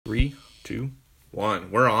3, 2,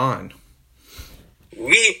 1. We're on.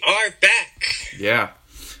 We are back. Yeah.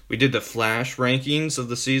 We did the Flash rankings of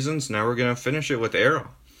the seasons. Now we're going to finish it with Arrow.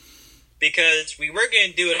 Because we were going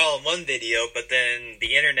to do it all in one video, but then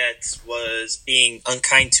the internet was being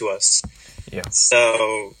unkind to us. Yeah.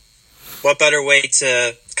 So, what better way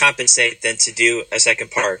to compensate than to do a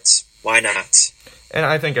second part? Why not? And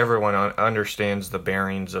I think everyone understands the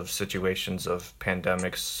bearings of situations of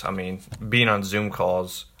pandemics. I mean, being on Zoom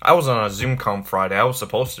calls. I was on a Zoom call Friday. I was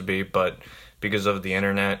supposed to be, but because of the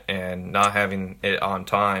internet and not having it on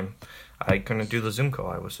time, I couldn't do the Zoom call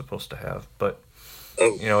I was supposed to have. But,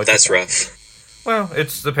 that's rough. Well,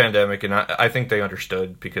 it's the pandemic, and I think they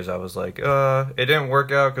understood because I was like, it didn't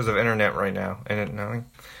work out because of internet right now. And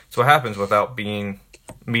it's what happens without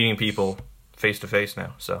meeting people face-to-face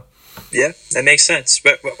now, so. Yeah, that makes sense.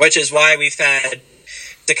 But which is why we've had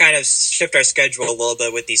to kind of shift our schedule a little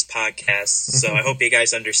bit with these podcasts. So I hope you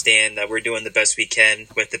guys understand that we're doing the best we can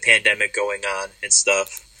with the pandemic going on and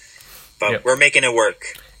stuff. But We're making it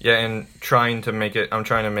work. Yeah, and I'm trying to make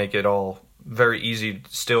it all very easy to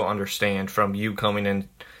still understand from you coming in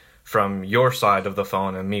from your side of the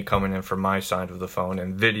phone and me coming in from my side of the phone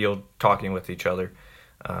and video talking with each other.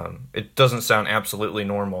 It doesn't sound absolutely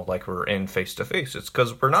normal like we're in face-to-face. It's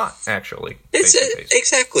because we're not actually face-to-face.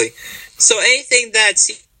 Exactly. So anything that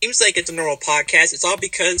seems like it's a normal podcast, it's all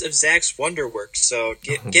because of Zach's wonderwork. So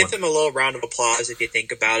give him a little round of applause if you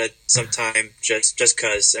think about it sometime, just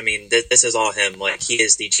because. I mean, this is all him. Like, he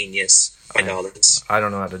is the genius behind all this. I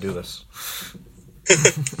don't know how to do this.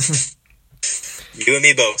 You and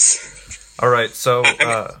me both. All right, so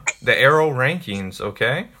the Arrow rankings,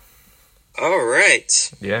 okay? All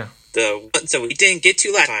right. Yeah. So we didn't get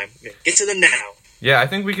to last time. Get to them now. Yeah, I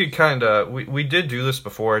think we could kind of... We did do this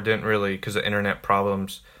before. I didn't really, because of internet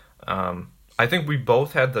problems. I think we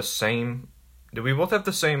both had the same... Did we both have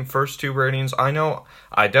the same first two ratings? I know...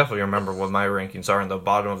 I definitely remember what my rankings are in the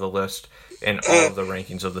bottom of the list in all of the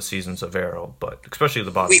rankings of the seasons of Arrow, but especially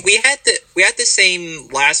the bottom. We had the same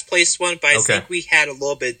last place one, but I think we had a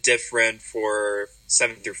little bit different for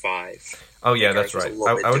 7 through 5. Oh, yeah, that's right.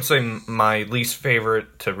 I would say my least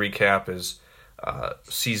favorite, to recap, is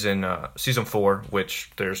season 4, which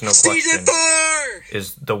there's no question Season 4!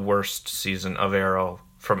 is the worst season of Arrow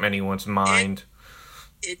from anyone's mind.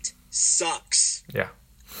 It sucks. Yeah.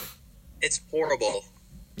 It's horrible.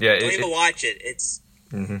 Yeah, Don't even watch it. It's...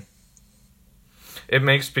 Mm-hmm. It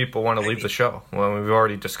makes people want to leave the show. Well, we've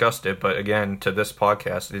already discussed it, but again, to this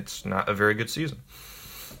podcast, it's not a very good season.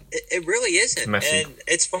 It really isn't. It's messy. And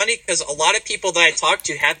it's funny because a lot of people that I talk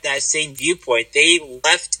to have that same viewpoint. They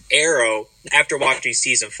left Arrow after watching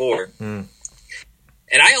season 4. Mm.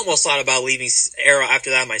 And I almost thought about leaving Arrow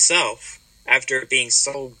after that myself, after it being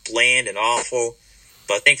so bland and awful.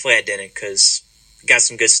 But thankfully I didn't, because I got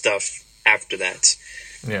some good stuff after that.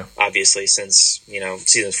 Yeah. Obviously, since,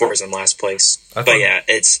 season 4 is in last place.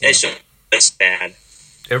 It's just bad.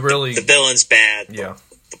 It really... The villain's bad. Yeah.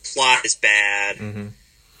 The plot is bad. Mm-hmm.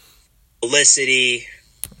 Felicity.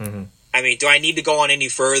 Mm-hmm. I mean, do I need to go on any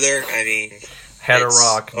further? I mean... Had a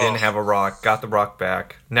rock, didn't have a rock, got the rock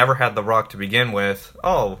back. Never had the rock to begin with.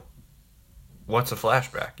 Oh, what's a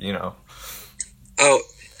flashback, Oh,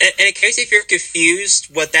 and in case if you're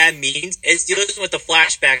confused what that means, it's dealing with the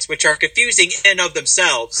flashbacks, which are confusing in and of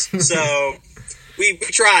themselves. So, we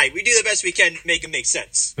try. We do the best we can to make it make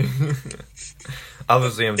sense.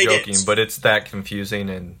 Obviously, I'm joking, but it's that confusing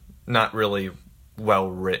and not really well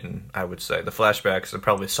written, I would say. The flashbacks would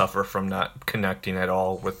probably suffer from not connecting at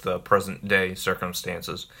all with the present day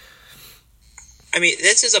circumstances. I mean,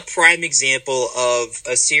 this is a prime example of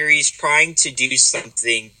a series trying to do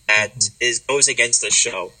something that goes against the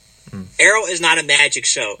show. Mm. Arrow is not a magic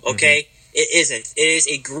show, okay? Mm-hmm. It isn't. It is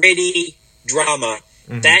a gritty drama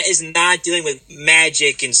that is not dealing with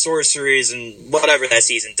magic and sorceries and whatever that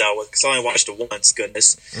season dealt with, because I only watched it once,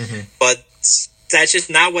 goodness. Mm-hmm. But that's just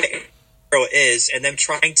not what Arrow is, and them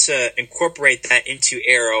trying to incorporate that into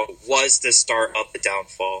Arrow was the start of the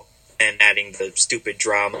downfall, and adding the stupid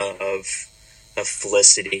drama of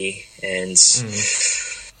Felicity, and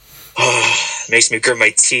makes me grit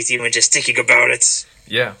my teeth even just thinking about it.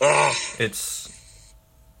 Yeah, it's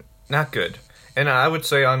not good. And I would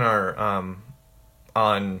say on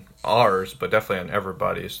ours, but definitely on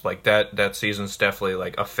everybody's, like that season's definitely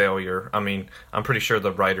like a failure. I mean, I'm pretty sure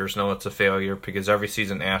the writers know it's a failure because every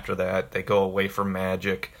season after that they go away from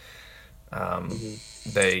magic.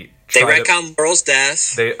 They retcon Laurel's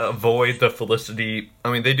death. They avoid the Felicity.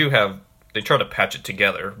 I mean, they try to patch it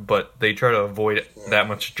together, but they try to avoid that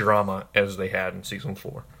much drama as they had in season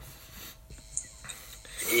 4.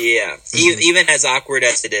 Yeah, even as awkward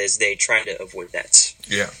as it is, they try to avoid that.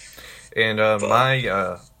 Yeah, and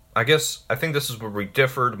I guess I think this is where we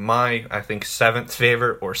differed. My, I think, seventh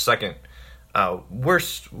favorite or second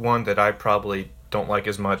worst one that I probably don't like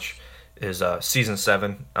as much is season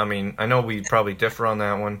 7. I mean, I know we probably differ on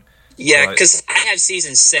that one. Yeah, because I have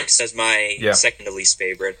season 6 as my second to least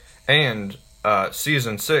favorite. And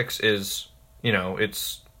season 6 is,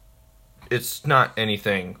 it's not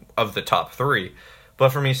anything of the top 3. But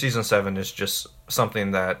for me, season 7 is just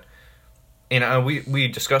something that, we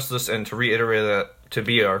discussed this, and to reiterate that, to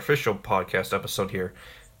be our official podcast episode here,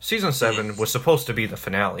 season 7 was supposed to be the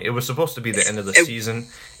finale. It was supposed to be the end of the season,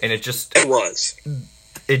 and it was.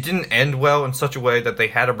 It didn't end well in such a way that they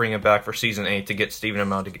had to bring it back for season 8 to get Stephen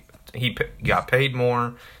Amell he got paid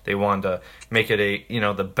more. They wanted to make it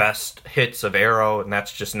the best hits of Arrow, and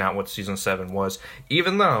that's just not what season 7 was.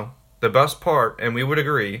 Even though the best part, and we would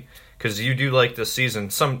agree, because you do like this season,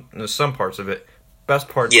 some parts of it, best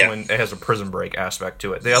part is when it has a prison break aspect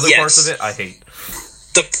to it. The other parts of it, I hate.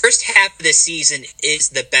 The first half of the season is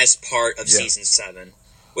the best part of season 7.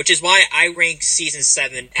 Which is why I rank season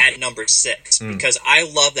 7 at number 6. Because I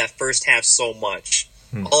love that first half so much.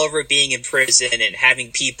 Oliver being in prison and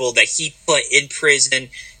having people that he put in prison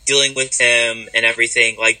dealing with him and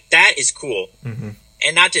everything. Like, that is cool. Mm-hmm.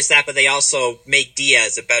 And not just that, but they also make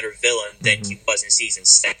Diaz a better villain than he was in season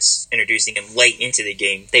 6, introducing him late into the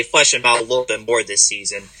game. They flesh him out a little bit more this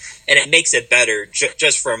season. And it makes it better,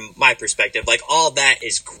 just from my perspective. Like, all that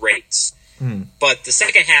is great. But the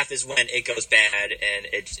second half is when it goes bad, and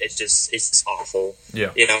it's just awful. Yeah.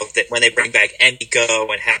 When they bring back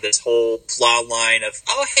Emiko and have this whole plot line of,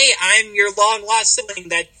 oh, hey, I'm your long-lost sibling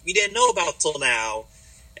that we didn't know about till now,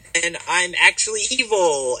 and I'm actually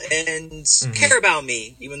evil, and care about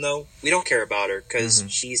me, even though we don't care about her, because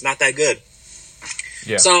she's not that good.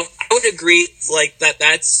 Yeah. So I would agree, like,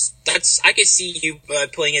 that's I could see you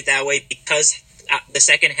putting it that way, because the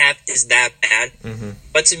second half is that bad.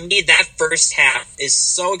 But to me, that first half is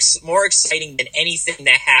so more exciting than anything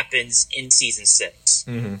that happens in season 6.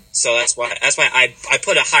 So that's why I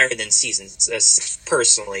put it higher than season 6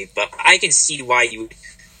 personally. But I can see why you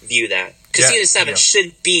view that, because season 7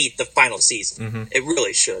 should be the final season. It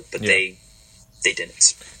really should, but they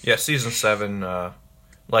didn't. Yeah, season 7.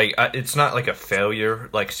 It's not like a failure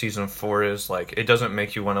like season 4 is. Like, it doesn't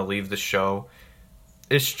make you want to leave the show.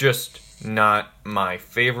 It's just not my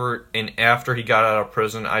favorite. And after he got out of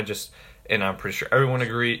prison, and I'm pretty sure everyone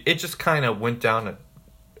agreed, it just kind of went down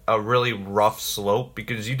a really rough slope,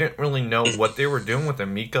 because you didn't really know what they were doing with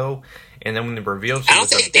Emiko. And then when they revealed I don't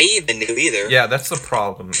think they even knew either. Yeah, that's the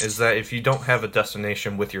problem, is that if you don't have a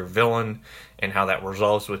destination with your villain and how that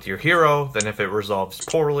resolves with your hero, then if it resolves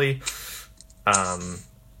poorly,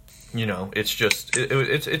 it's just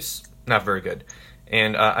it's not very good.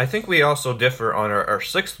 And I think we also differ on our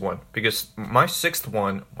sixth one, because my sixth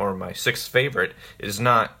one, or my sixth favorite, is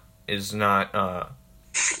not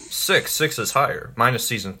 6. 6 is higher. Mine is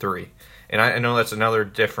season 3, and I know that's another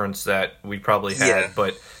difference that we probably had.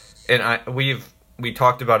 But we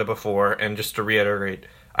talked about it before, and just to reiterate,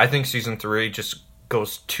 I think season 3 just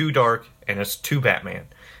goes too dark, and it's too Batman,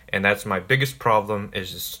 and that's my biggest problem.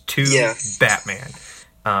 Is just too Batman.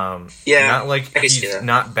 Not like he's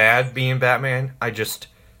not bad being Batman. I just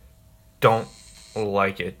don't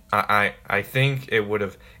like it. I think it would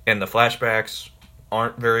have, and the flashbacks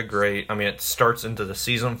aren't very great. I mean, it starts into the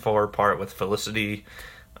season 4 part with Felicity,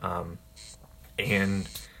 and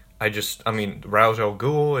Ra's al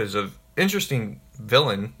Ghul is an interesting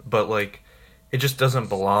villain, but like, it just doesn't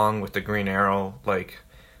belong with the Green Arrow. Like,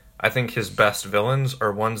 I think his best villains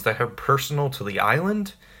are ones that are personal to the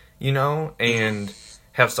island, and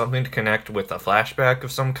have something to connect with a flashback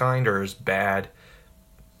of some kind, or his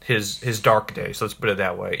dark days, let's put it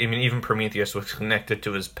that way. I mean, even Prometheus was connected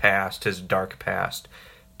to his past, his dark past.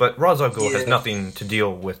 But Ra's al Ghul has nothing to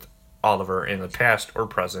deal with Oliver in the past or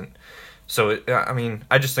present. So,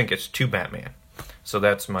 I just think it's too Batman. So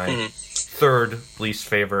that's my third least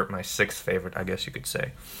favorite, my sixth favorite, I guess you could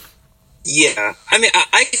say. Yeah,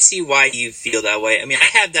 I can see why you feel that way. I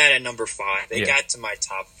have that at number 5. It got to my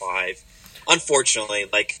top 5. Unfortunately,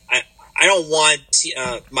 like, I don't want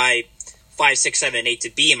my 5, 6, 7, and 8 to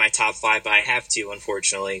be in my top 5, but I have to,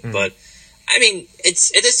 unfortunately. But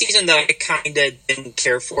it's a season that I kind of didn't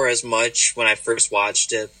care for as much when I first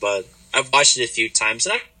watched it, but I've watched it a few times,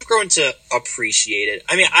 and I've grown to appreciate it.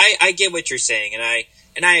 I get what you're saying, and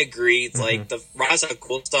I agree. Like, the Ra's al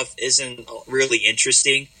Ghul stuff isn't really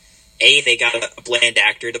interesting. They got a bland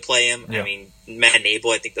actor to play him. Yeah. Matt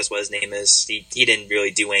Nable, I think that's what his name is. He didn't really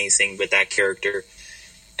do anything with that character.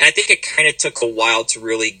 And I think it kind of took a while to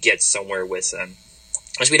really get somewhere with him.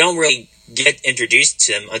 because we don't really get introduced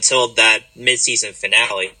to him until that mid-season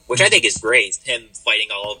finale, which I think is great. Him fighting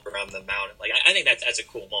all over on the mountain, like I think that's a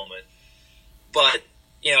cool moment. But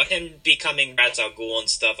him becoming Ra's al Ghul and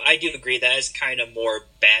stuff, I do agree that is kind of more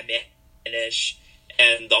Batman-ish,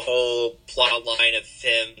 and the whole plot line of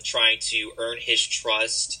him trying to earn his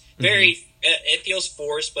trust. It feels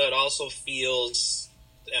forced, but it also feels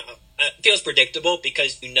predictable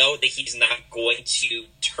because that he's not going to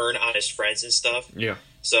turn on his friends and stuff. Yeah.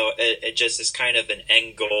 So it just is kind of an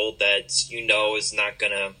end goal that is not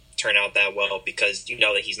going to turn out that well because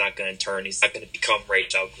that he's not going to turn. He's not going to become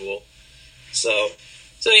Ra's al Ghul. So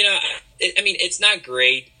it's not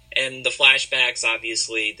great. And the flashbacks,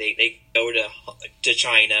 obviously, they go to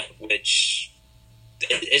China, which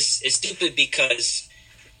is stupid because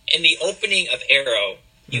in the opening of Arrow,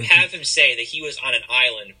 you have him say that he was on an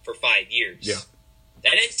island for 5 years. Yeah.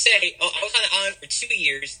 I didn't say, I was on an island for 2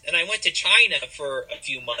 years, and I went to China for a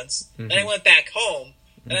few months, then I went back home,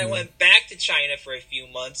 then I went back to China for a few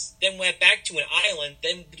months, then went back to an island,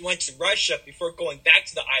 then went to Russia before going back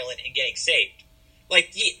to the island and getting saved.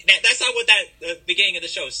 Like, that's not what the beginning of the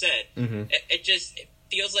show said. It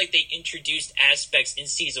feels like they introduced aspects in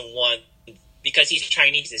season 1 because he's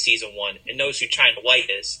Chinese in season 1 and knows who China White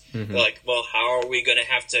is. They're like, well, how are we going to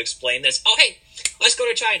have to explain this? Oh, hey, let's go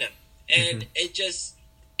to China. And it just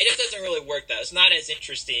doesn't really work that. It's not as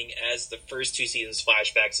interesting as the first 2 seasons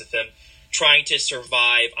flashbacks of him trying to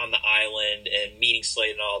survive on the island and meeting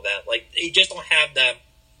Slade and all that. Like, you just don't have that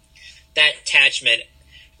attachment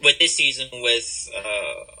with this season with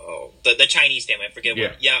the Chinese family. I forget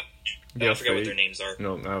what. Yeah. I forget what their names are.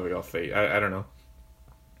 No, we got Fate. I don't know.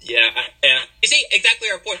 Yeah. You see, exactly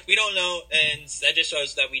our point. We don't know, and that just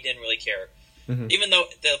shows that we didn't really care. Even though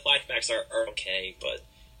the flashbacks are okay, but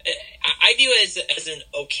I view it as an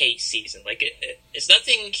okay season. Like, it's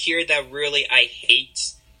nothing here that really I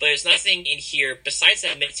hate, but there's nothing in here besides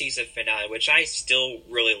that mid-season finale, which I still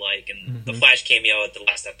really like, and the Flash cameo at the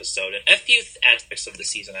last episode, and a few aspects of the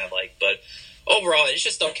season I like, but overall, it's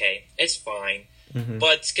just okay. It's fine.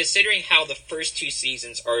 But considering how the first 2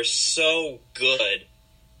 seasons are so good,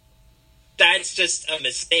 that's just a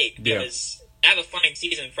mistake, because have a fine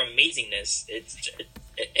season from amazingness.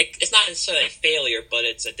 It's not necessarily a failure, but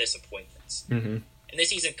it's a disappointment. And this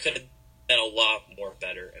season could have been a lot more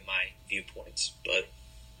better in my viewpoints, but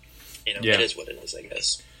it is what it is, I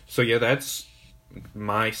guess. So that's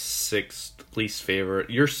my 6th least favorite.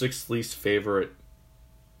 Your 6th least favorite,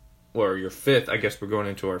 or your 5th, I guess we're going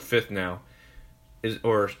into our 5th now,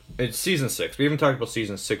 it's season 6. We haven't talked about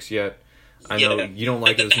season 6 yet. I know you don't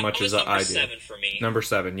like it as much as I do. Number 7 for me. Number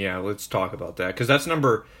 7, yeah. Let's talk about that, because that's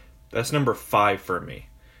number 5 for me.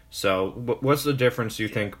 So, what's the difference you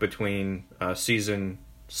think between season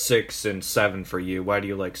 6 and 7 for you? Why do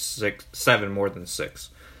you like 7 more than 6?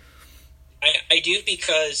 I do,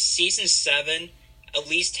 because season 7 at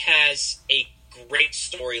least has a great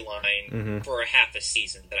storyline for a half a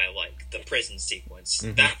season that I like. The prison sequence.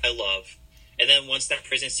 That I love. And then once that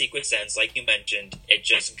prison sequence ends, like you mentioned, it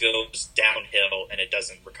just goes downhill and it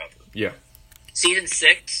doesn't recover. Yeah. Season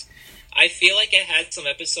 6, I feel like it had some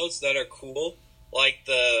episodes that are cool, like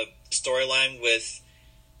the storyline with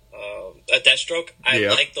a Deathstroke. I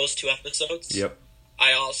like those 2 episodes. Yep.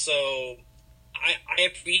 I also I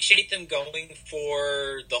appreciate them going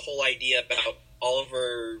for the whole idea about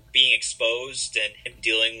Oliver being exposed and him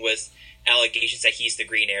dealing with allegations that he's the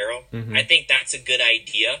Green Arrow. I think that's a good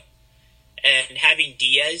idea. And having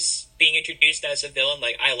Diaz being introduced as a villain,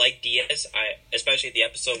 like, I like Diaz, especially the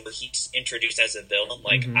episode where he's introduced as a villain.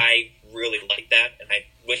 Like, I really like that, and I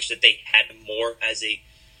wish that they had him more as a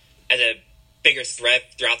bigger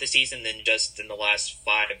threat throughout the season than just in the last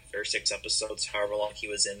 5 or 6 episodes, however long he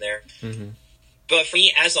was in there. But for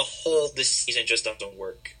me, as a whole, this season just doesn't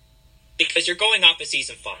work. Because you're going off of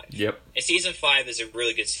season 5. Yep. And season 5 is a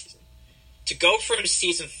really good season. To go from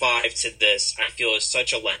season 5 to this, I feel is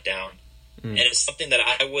such a letdown. And it's something that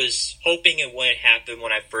I was hoping it wouldn't happen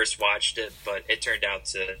when I first watched it, but it turned out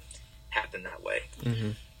to happen that way.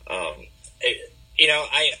 I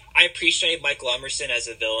appreciate Michael Emerson as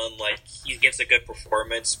a villain. Like, he gives a good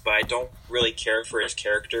performance, but I don't really care for his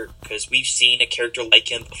character, because we've seen a character like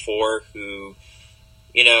him before who,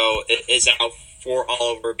 is out for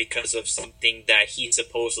Oliver because of something that he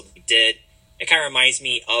supposedly did. It kind of reminds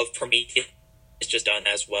me of Prometheus. It's just done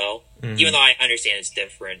as well, even though I understand it's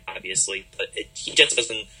different, obviously, but he just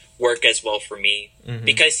doesn't work as well for me,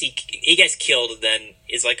 because he gets killed, and then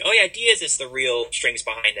it's like, oh yeah, Diaz is the real strings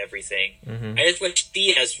behind everything. I just wish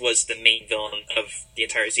Diaz was the main villain of the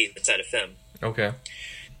entire season instead of him. Okay.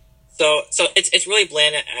 So it's really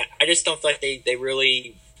bland. I just don't feel like they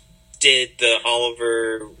really did the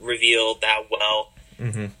Oliver reveal that well.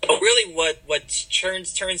 Mm-hmm. But really, what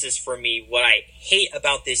turns this for me, what I hate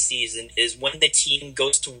about this season is when the team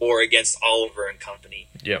goes to war against Oliver and company.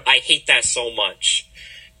 Yeah. I hate that so much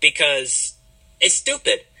because it's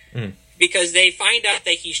stupid. Mm. Because they find out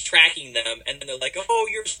that he's tracking them, and then they're like, "Oh,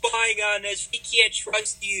 you're spying on us. We can't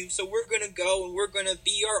trust you, so we're gonna go and we're gonna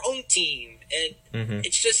be our own team." And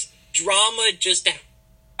it's just drama, just to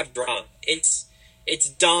have drama. It's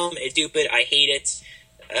dumb. It's stupid. I hate it.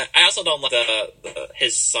 I also don't like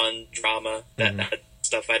his son drama. That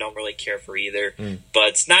stuff I don't really care for either. But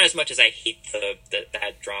it's not as much as I hate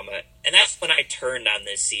that drama. And that's when I turned on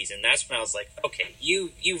this season. That's when I was like, okay,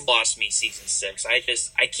 you've lost me, season 6. I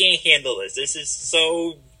can't handle this. This is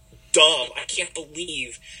so dumb. I can't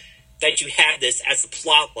believe that you have this as a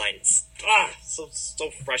plot line. It's so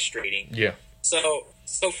frustrating. Yeah. So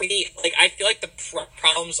for me, like, I feel like the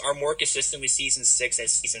problems are more consistent with season 6 and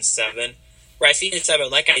season 7. Right, season 7,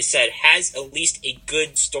 like I said, has at least a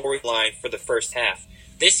good storyline for the first half.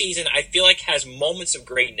 This season, I feel like, has moments of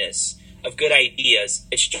greatness, of good ideas.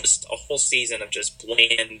 It's just a whole season of just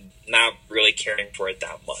bland, not really caring for it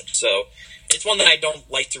that much. So it's one that I don't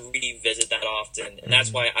like to revisit that often, and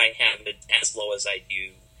that's why I have it as low as I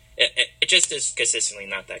do. It just is consistently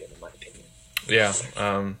not that good, in my opinion. Yeah,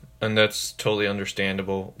 and that's totally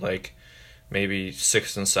understandable. Like, maybe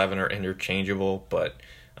 6 and 7 are interchangeable, but,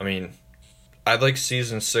 I mean, I like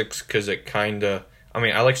season 6 because it kind of... I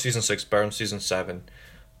mean, I like season 6 better than season 7.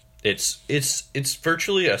 It's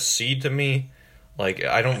virtually a C to me. Like,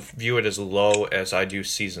 I don't view it as low as I do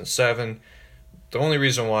season 7. The only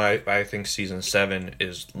reason why I think season 7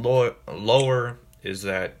 is lower is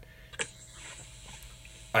that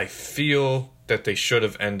I feel that they should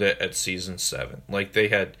have ended at season 7. Like, they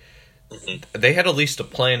had at least a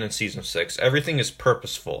plan in season 6. Everything is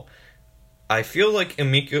purposeful. I feel like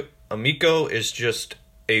Emiko is just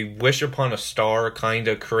a wish upon a star, kind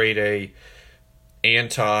of create a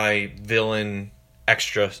anti-villain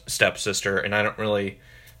extra stepsister, and I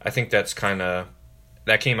think that's kind of,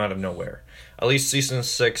 that came out of nowhere. At least season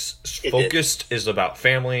 6 focused is about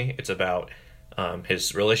family. It's about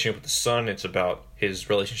his relationship with the son. It's about his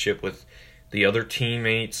relationship with the other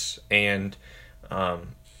teammates, and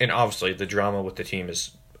obviously the drama with the team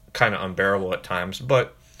is kind of unbearable at times,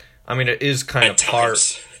 but I mean, it is kind of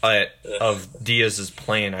part of Diaz's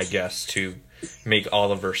plan, I guess, to make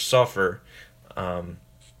Oliver suffer. I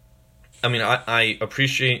mean, I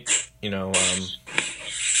appreciate,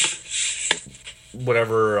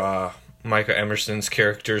 whatever Micah Emerson's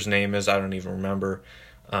character's name is. I don't even remember.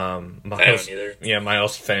 I don't either. Yeah,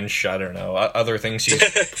 Miles Finch. I don't know. Other things he's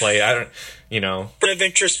played. I don't. Point of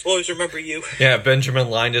interest. Always remember you. Yeah, Benjamin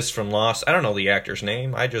Linus from Lost. I don't know the actor's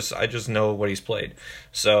name. I just know what he's played.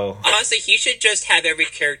 So honestly, he should just have every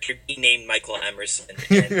character be named Michael Emerson,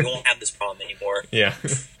 and we won't have this problem anymore. Yeah.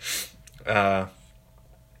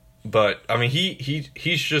 But I mean, he's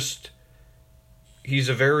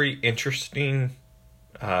a very interesting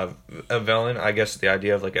a villain. I guess the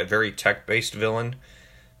idea of like a very tech-based villain.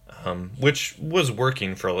 Which was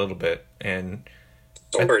working for a little bit, and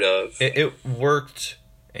sort of. It worked,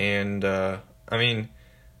 and I mean,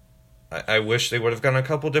 I wish they would have gone a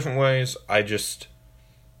couple different ways. It's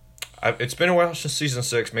been a while since season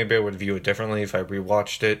 6. Maybe I would view it differently if I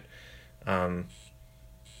rewatched it.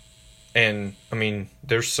 And I mean,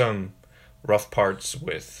 there's some rough parts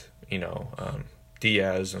with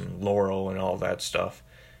Diaz and Laurel and all that stuff.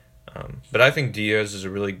 But I think Diaz is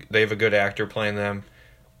they have a good actor playing them.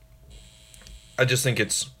 I just think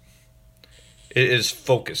it is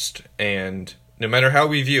focused, and no matter how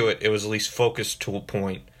we view it, it was at least focused to a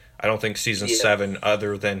point. I don't think season 7,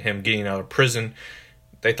 other than him getting out of prison,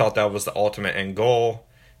 they thought that was the ultimate end goal,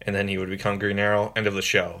 and then he would become Green Arrow, end of the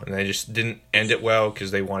show. And they just didn't end it well because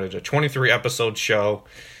they wanted a 23-episode show,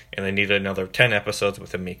 and they needed another 10 episodes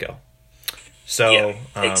with Emiko. So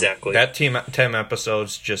exactly. That 10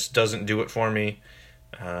 episodes just doesn't do it for me.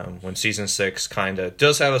 When season 6 kind of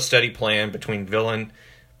does have a steady plan between villain,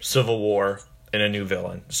 civil war, and a new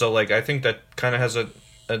villain. So like, I think that kind of has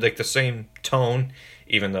like the same tone,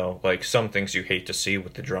 even though like some things you hate to see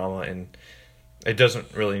with the drama, and it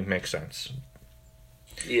doesn't really make sense.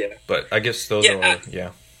 Yeah. But I guess those are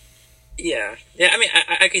Yeah. I mean,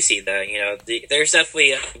 I can see that. There's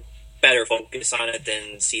definitely a better focus on it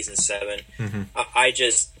than season 7. Mm-hmm. I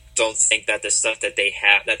just don't think that the stuff that they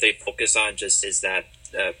focus on just is that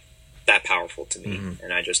powerful to me,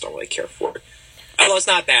 and I just don't really care for it. Although it's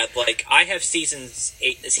not bad. Like, I have season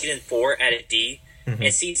 4 at a D,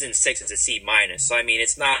 and season 6 is a C minus. So I mean,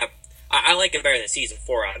 it's not. I like it better than season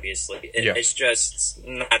 4. Obviously, it's just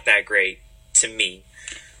not that great to me.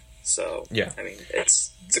 So Yeah. I mean,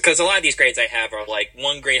 it's because a lot of these grades I have are like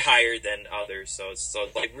one grade higher than others, so it's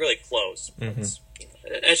like really close.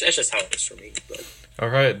 It's just how it is for me. But All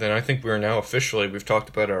right, then I think we've talked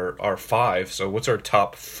about our 5, so what's our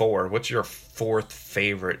top 4? What's your 4th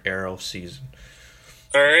favorite Arrow season?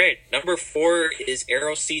 all right, number 4 is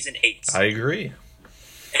Arrow season 8. I agree.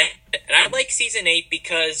 And I like season 8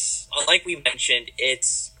 because, like we mentioned,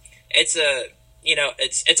 it's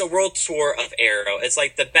a world tour of Arrow. It's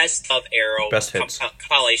like the best of Arrow Best hits.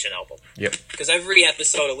 compilation album. Yep. Because every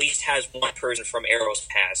episode at least has one person from Arrow's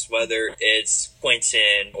past, whether it's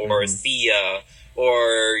Quentin or Thea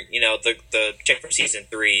or the chick from season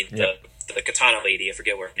 3, the Katana lady. I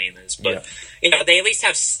forget what her name is, but they at least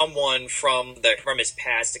have someone from his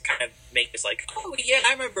past to kind of make us like, oh yeah,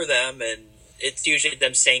 I remember them, and it's usually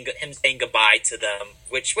him saying goodbye to them,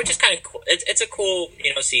 which is kind of cool. It's a cool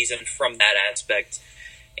season from that aspect,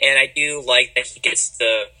 and I do like that he gets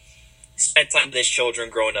to spend time with his children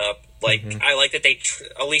growing up. Like I like that they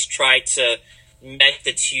at least try to mesh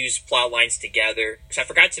the two plot lines together. Because I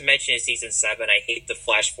forgot to mention in season 7, I hate the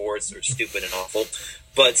flash forwards; they're stupid and awful.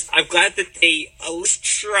 But I'm glad that they at least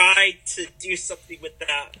tried to do something with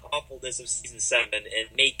that awfulness of season 7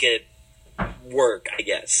 and make it work, I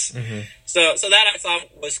guess. So that I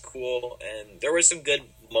thought was cool, and there were some good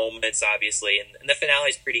moments, obviously, and the finale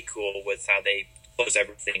is pretty cool with how they close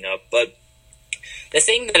everything up. But the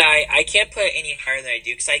thing that I can't put any higher than I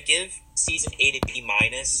do, because I give season 8 a B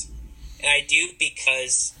minus, and I do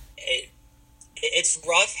because it's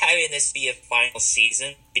rough having this be a final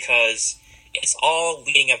season because it's all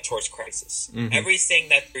leading up towards Crisis. Everything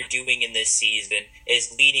that they're doing in this season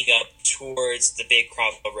is leading up towards the big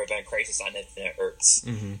crossover event, Crisis on Infinite Earths.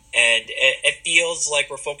 And it feels like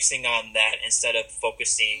we're focusing on that instead of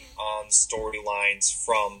focusing on storylines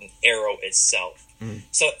from Arrow itself.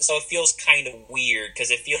 So it feels kind of weird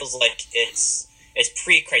because it feels like it's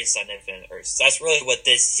pre-Crisis on Infinite Earths. So that's really what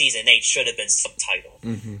this season 8 should have been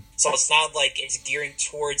subtitled. So it's not like it's gearing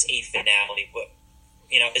towards a finale, but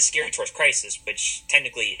it's gearing towards Crisis, which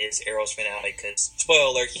technically is Arrow's finale, because, spoiler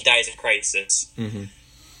alert, he dies in Crisis. And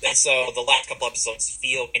so the last couple episodes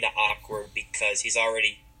feel kind of awkward because he's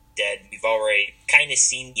already dead. We've already kind of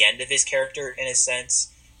seen the end of his character, in a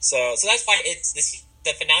sense. So that's why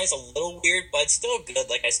the finale's a little weird, but it's still good.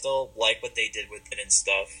 Like, I still like what they did with it and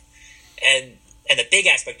stuff. And the big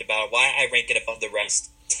aspect about it, why I rank it above the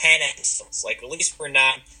rest, 10 episodes. Like, at least we're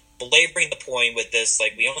not belaboring the point with this.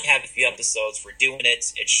 Like, we only have a few episodes, we're doing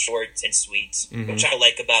it, it's short and sweet, which I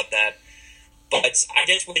like about that. But I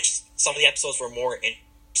just wish some of the episodes were more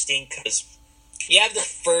interesting, because you have the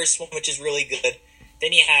first one, which is really good,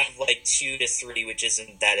 then you have like 2 to 3, which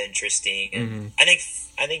isn't that interesting, and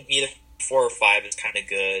I think either 4 or 5 is kind of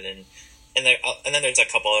good, and then there's a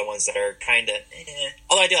couple other ones that are kind of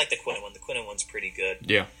although I do like the Quentin one. The Quentin one's pretty good,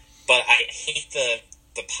 but I hate the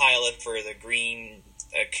pilot for the Green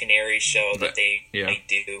Canary show that they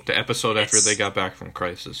do. The episode after they got back from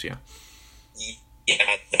Crisis, yeah,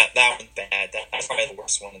 that one's bad. That's probably the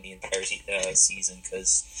worst one of the entire season,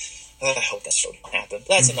 because I hope that show don't happen. But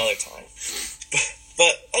that's another time.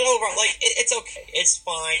 But overall, like, it's okay. It's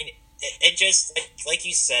fine. It just, like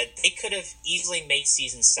you said, they could have easily made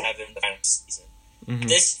season 7 the final season.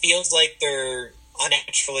 This feels like they're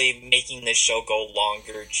unnaturally making this show go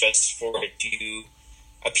longer just for it to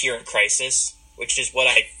appear in Crisis, which is what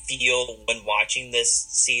I feel when watching this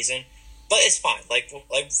season. But it's fine. Like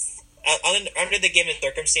under the given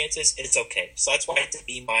circumstances, it's okay. So that's why it's a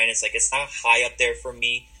B minus. Like, it's not high up there for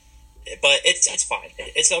me, but it's fine.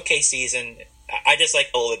 It's an okay season. I just like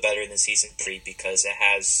it a little bit better than season 3 because it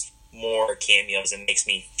has more cameos and makes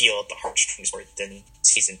me feel the heartstrings more than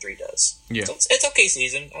season 3 does. Yeah, so it's okay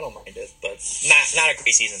season. I don't mind it, but not a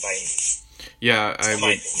great season by any means. Yeah, I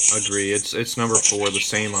would agree. It's number 4, the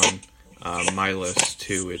same on my list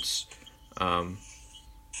too. It's I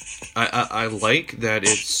like that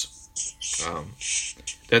it's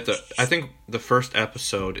I think the first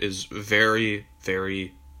episode is very,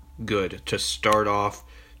 very good to start off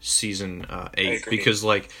season 8, because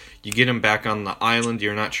like you get him back on the island,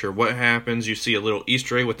 you're not sure what happens, you see a little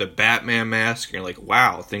Easter egg with the Batman mask, and you're like,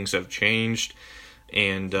 wow, things have changed,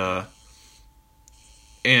 and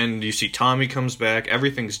you see Tommy comes back,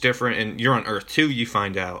 everything's different, and you're on Earth 2, you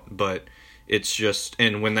find out, but it's just,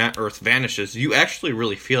 and when that Earth vanishes, you actually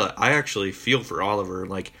really feel it. I actually feel for Oliver,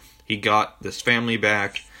 like, he got this family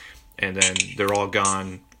back, and then they're all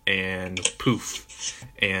gone, and poof,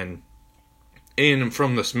 and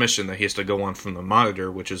from this mission that he has to go on from the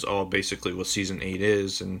Monitor, which is all basically what season 8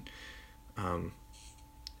 is, and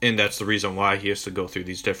that's the reason why he has to go through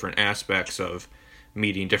these different aspects of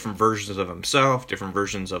meeting different versions of himself, different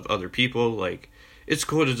versions of other people. Like, it's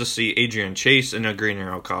cool to just see Adrian Chase in a Green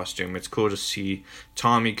Arrow costume. It's cool to see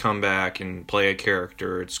Tommy come back and play a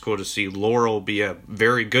character. It's cool to see Laurel be a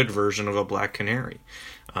very good version of a Black Canary.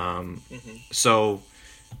 So,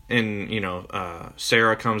 and, you know,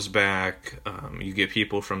 Sarah comes back. You get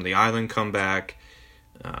people from the island come back.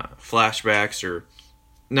 Flashbacks are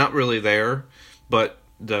not really there, but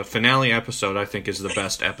the finale episode, I think, is the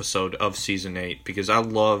best episode of season 8, because I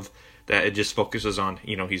love that it just focuses on,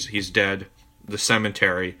 you know, he's dead, the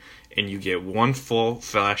cemetery, and you get one full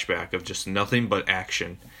flashback of just nothing but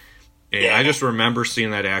action. And I just remember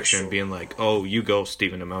seeing that action and being like, oh, you go,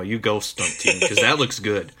 Stephen Amell, you go, stunt team, because that looks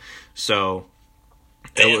good. So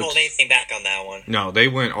they didn't hold anything back on that one. No, they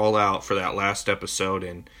went all out for that last episode,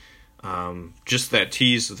 and just that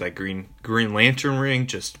tease of that Green Lantern ring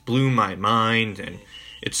just blew my mind, and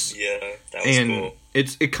that was cool.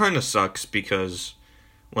 It kind of sucks because,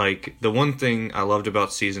 like, the one thing I loved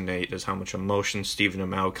about season 8 is how much emotion Stephen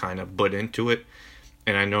Amell kind of put into it,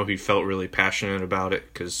 and I know he felt really passionate about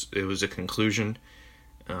it because it was a conclusion.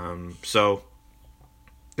 So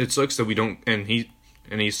it sucks that we don't, and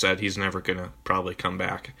he said he's never gonna probably come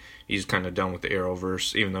back. He's kind of done with the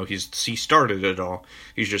Arrowverse, even though he started it all.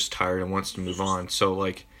 He's just tired and wants to move on. So,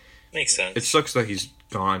 like, makes sense. It sucks that he's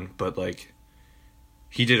gone, but, like,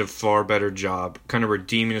 he did a far better job kind of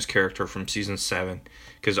redeeming his character from season 7,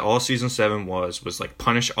 because all season 7 was like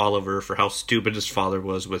punish Oliver for how stupid his father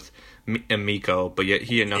was with Miko, but yet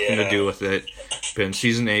he had nothing to do with it. But in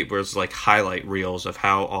season 8 was like highlight reels of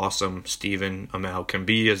how awesome Stephen Amell can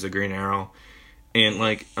be as the Green Arrow. And,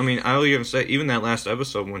 like, I mean, I'll even say, even that last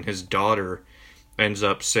episode when his daughter ends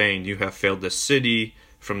up saying, you have failed this city,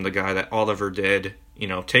 from the guy that Oliver did, you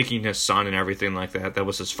know, taking his son and everything like that. That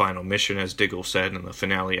was his final mission, as Diggle said in the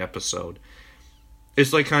finale episode.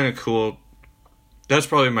 It's, like, kind of cool. That's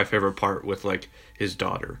probably my favorite part with, like, his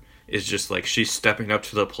daughter. Is just, like, she's stepping up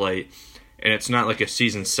to the plate. And it's not like a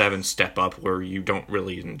season 7 step up where you don't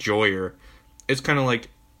really enjoy her. It's kind of like,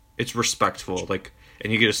 it's respectful. Like,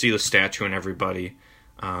 and you get to see the statue and everybody.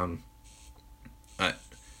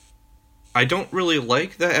 I don't really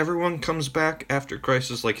like that everyone comes back after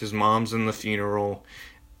Crisis. Like, his mom's in the funeral,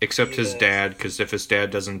 except his dad, because if his dad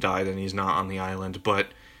doesn't die, then he's not on the island. But,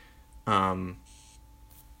 then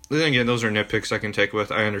again, those are nitpicks I can take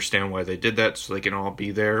with. I understand why they did that, so they can all be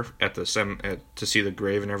there at the to see the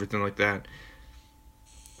grave and everything like that.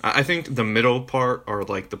 I think the middle part are,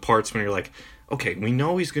 like, the parts when you're like, okay, we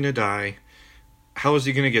know he's gonna die. How is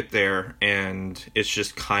he going to get there? And it's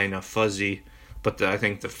just kind of fuzzy. But I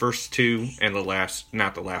think the first two and the last,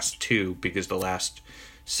 not the last two, because the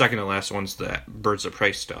second to last one's that Birds of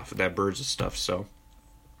Prey stuff, that Birds of stuff, so,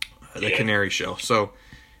 the Canary show. So,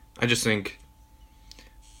 I just think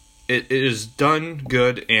it is done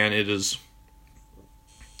good, and it is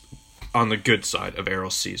on the good side of Arrow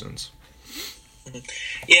seasons.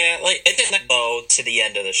 Yeah, like, it didn't go to the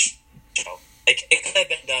end of the show. It could have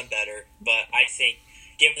been done better, but I think,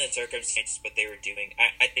 given the circumstances, what they were doing,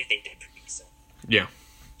 I think they did pretty decent. Yeah.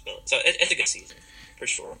 So it's a good season, for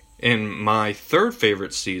sure. And my third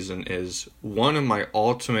favorite season is one of my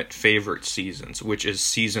ultimate favorite seasons, which is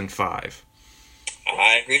season 5.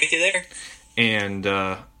 I agree with you there. And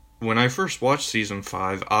when I first watched season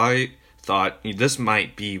 5, I thought this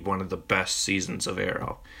might be one of the best seasons of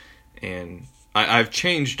Arrow. And I've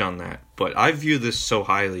changed on that, but I view this so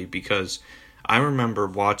highly because I remember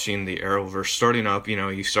watching the Arrowverse starting up. You know,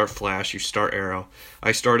 you start Flash, you start Arrow.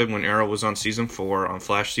 I started when Arrow was on season 4, on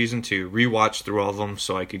Flash season 2, rewatched through all of them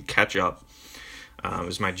so I could catch up. It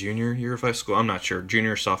was my junior year of high school, I'm not sure,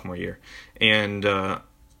 junior or sophomore year. And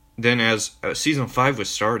then as season 5 was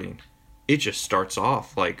starting, it just starts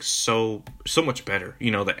off like so much better.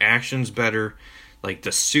 You know, the action's better. Like,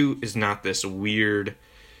 the suit is not this weird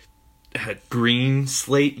green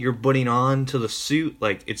slate you're putting on to the suit.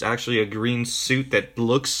 Like, it's actually a green suit that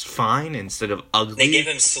looks fine instead of ugly. They give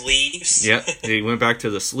him sleeves. Yep, they went back to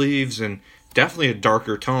the sleeves, and definitely a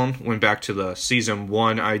darker tone. Went back to the season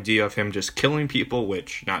 1 idea of him just killing people,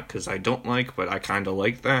 which, not because I don't like, but I kind of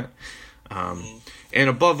like that. And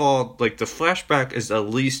above all, like, the flashback is at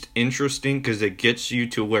least interesting because it gets you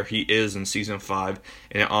to where he is in season 5,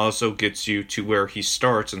 and it also gets you to where he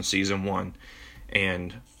starts in season 1.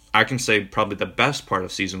 And I can say probably the best part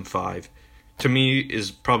of season 5, to me,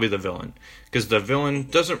 is probably the villain. Because the villain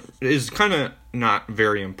is kind of not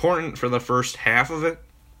very important for the first half of it.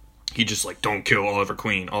 He just, like, don't kill Oliver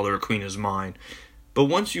Queen. Oliver Queen is mine. But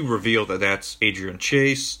once you reveal that that's Adrian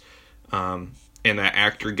Chase, and that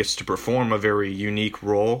actor gets to perform a very unique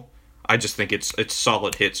role, I just think it's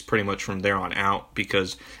solid hits pretty much from there on out,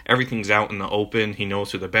 because everything's out in the open. He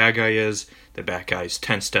knows who the bad guy is. The bad guy's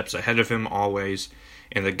 10 steps ahead of him always.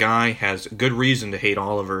 And the guy has good reason to hate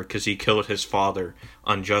Oliver because he killed his father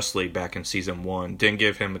unjustly back in season 1. Didn't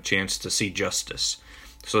give him a chance to see justice.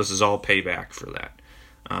 So this is all payback for that.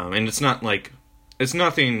 And it's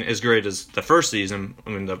nothing as great as the first season. I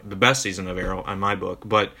mean, the best season of Arrow in my book.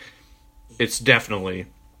 But it's definitely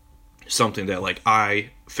something that, like, I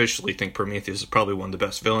officially think Prometheus is probably one of the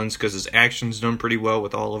best villains because his action's done pretty well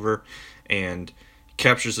with Oliver. And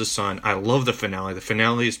captures his son. I love the finale. The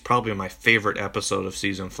finale is probably my favorite episode of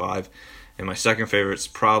season 5, and my second favorite is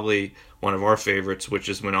probably one of our favorites, which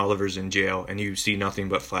is when Oliver's in jail and you see nothing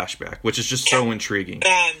but flashback, which is just so intriguing.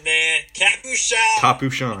 Man, Capuchon.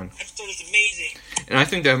 Capuchon. Episode is amazing. And I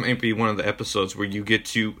think that might be one of the episodes where you get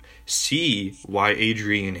to see why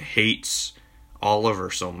Adrian hates Oliver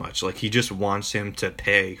so much. Like, he just wants him to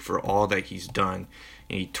pay for all that he's done,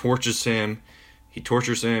 and he tortures him. He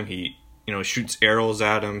shoots arrows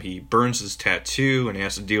at him, he burns his tattoo, and he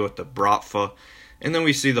has to deal with the Bratva. And then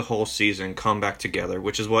we see the whole season come back together,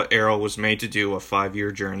 which is what Arrow was made to do. A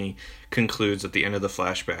 5-year journey concludes at the end of the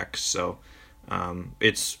flashbacks. So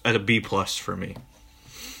it's at a B+ for me.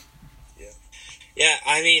 Yeah,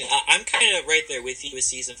 I mean, I'm kind of right there with you with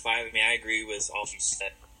season 5. I mean, I agree with all you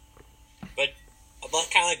said. But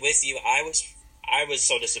kind of like with you, I was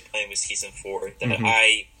so disappointed with season 4 that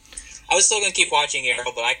I was still going to keep watching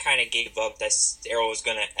Arrow, but I kind of gave up that Arrow was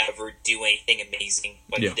going to ever do anything amazing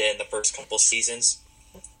like he did in the first couple seasons.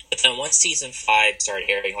 But then once season 5 started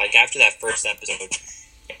airing, like after that first episode,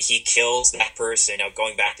 he kills that person,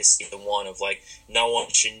 going back to season 1 of like, no one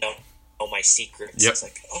should know my secrets. It's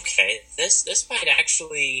like, okay, this might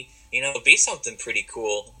actually, be something pretty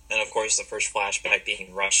cool. And of course, the first flashback being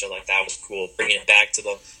in Russia, like that was cool. Bringing it back to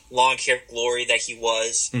the long-haired glory that he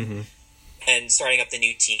was. Mm-hmm. And starting up the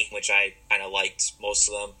new team, which I kind of liked most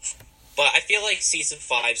of them. But I feel like season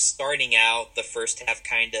 5, starting out, the first half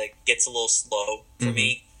kind of gets a little slow for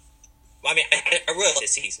me. I mean, I really like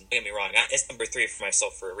this season, don't get me wrong. It's number 3 for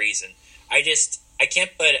myself for a reason. I can't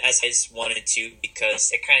put it as high as 1 and 2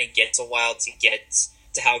 because it kind of gets a while to get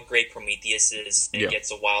to how great Prometheus is. And it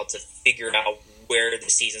gets a while to figure out where the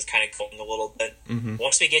season's kind of going a little bit.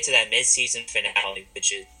 Once we get to that mid-season finale,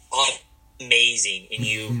 which is amazing, and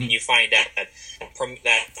you find out that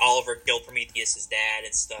Oliver killed Prometheus' dad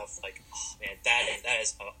and stuff. Like, oh man, that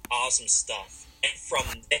is awesome stuff. And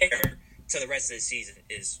from there to the rest of the season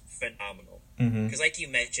is phenomenal. Because, like you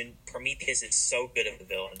mentioned, Prometheus is so good of a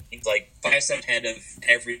villain. He's like 5 steps ahead of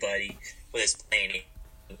everybody with his planning,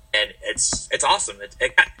 and it's awesome.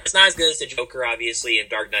 It's not as good as the Joker, obviously, in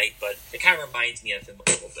Dark Knight, but it kind of reminds me of him a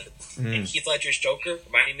little bit. And Heath Ledger's Joker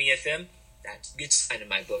reminding me of him. That's a good sign in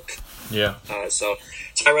my book. Yeah. So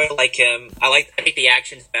I really like him. I think the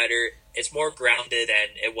action's better. It's more grounded than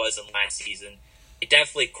it was in last season. It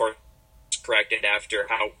definitely course-corrected after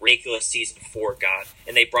how ridiculous season 4 got,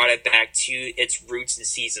 and they brought it back to its roots in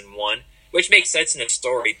season 1, which makes sense in the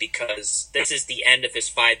story because this is the end of his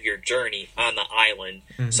 5-year journey on the island.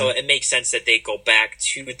 So it makes sense that they go back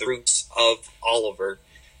to the roots of Oliver.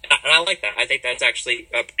 And I like that. I think that's actually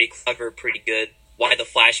pretty clever, pretty good. Why the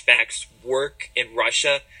flashbacks work in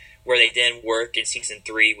Russia, where they didn't work in season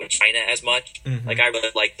 3 with China as much. Like, I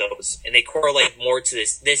really like those. And they correlate more to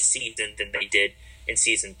this season than they did in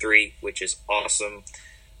season 3, which is awesome.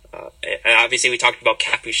 And obviously, we talked about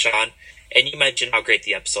Capuchon, and you mentioned how great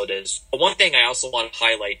the episode is. But one thing I also want to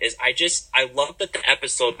highlight is I love that the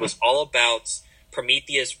episode was all about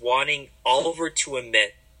Prometheus wanting Oliver to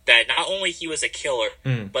admit that not only he was a killer,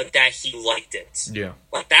 but that he liked it. Yeah.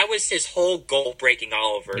 Like, that was his whole goal, breaking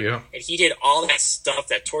Oliver. Yeah. And he did all that stuff,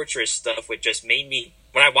 that torturous stuff, which just made me,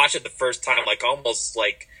 when I watched it the first time, like, almost,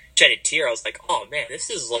 like, shed a tear. I was like, oh, man, this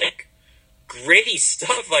is, like, gritty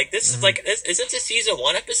stuff. Like, this is, like, is this a season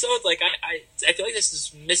 1 episode? Like, I feel like this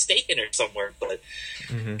is mistaken or somewhere. But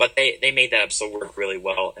but they made that episode work really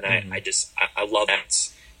well. And I love that.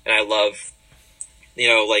 And I love,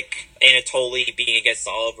 like, Anatoly being against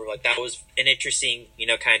Oliver, like, that was an interesting,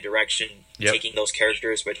 kind of direction, taking those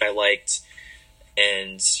characters, which I liked,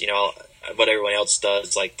 and, what everyone else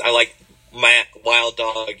does. Like, I like Wild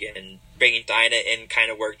Dog, and bringing Dinah in kind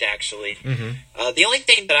of worked, actually. The only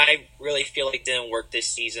thing that I really feel like didn't work this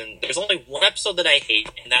season, there's only one episode that I hate,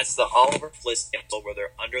 and that's the Oliver Felicity episode where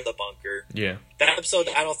they're under the bunker. Yeah. That episode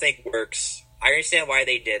I don't think works. I understand why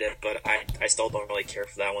they did it, but I still don't really care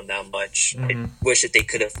for that one that much. I wish that they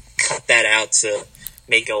could have cut that out to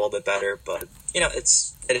make it a little bit better, but, it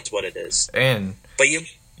is what it is. And but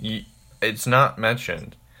it's not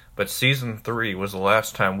mentioned, But season 3 was the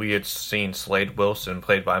last time we had seen Slade Wilson,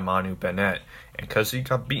 played by Manu Bennett. And because he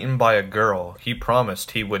got beaten by a girl, he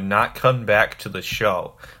promised he would not come back to the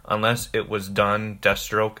show unless it was done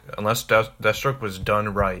Deathstroke was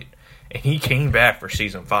done right. And he came back for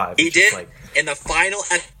season 5. He did. In the final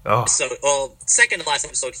episode, second to last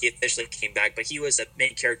episode, he officially came back, but he was a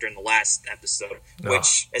main character in the last episode,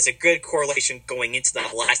 which is a good correlation going into the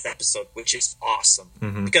last episode, which is awesome.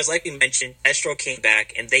 Mm-hmm. Because, like we mentioned, Deathstroke came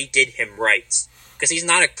back, and they did him right. Because he's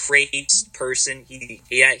not a crazed person.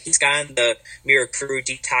 He's gotten the Mirror Crew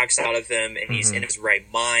detox out of him, and he's in his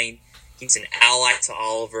right mind. He's an ally to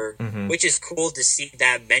Oliver, which is cool to see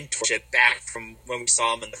that mentorship back from when we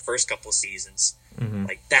saw him in the first couple seasons.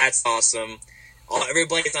 Like, that's awesome.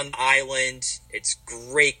 Everybody's on the island. It's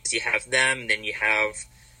great because you have them. And then you have,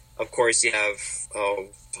 of course, Talia al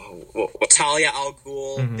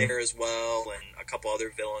Ghul there as well, and a couple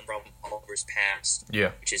other villains from Oliver's past.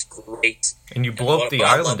 Yeah. Which is great. And you blow up the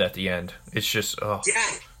island at the end. It's just, that's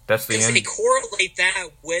the end. They correlate that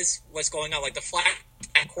with what's going on. Like, the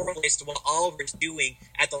flashback correlates to what Oliver's doing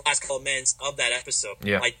at the last couple of minutes of that episode.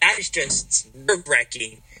 Yeah. Like, that is just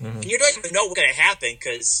nerve-wracking. And you don't even know what's going to happen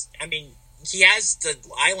because, I mean, he has the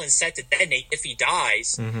island set to detonate if he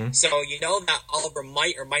dies. So you know that Oliver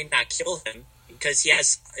might or might not kill him because he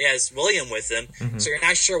has William with him. So you're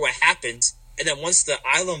not sure what happens. And then once the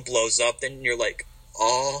island blows up, then you're like,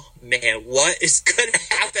 oh, man, what is going to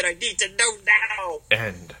happen? I need to know now.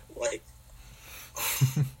 End. Like,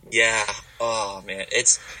 yeah. Oh, man.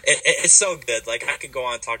 It's so good. Like, I could go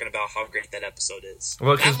on talking about how great that episode is.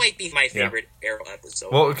 Well, that might be my favorite Arrow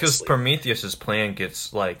episode. Well, because Prometheus's plan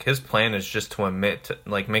gets, like, his plan is just to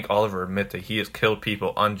make Oliver admit that he has killed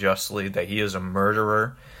people unjustly, that he is a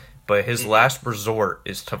murderer. But his last resort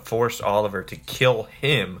is to force Oliver to kill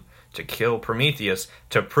him, to kill Prometheus,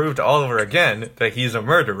 to prove to Oliver again that he's a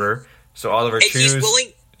murderer. So Oliver chooses... He's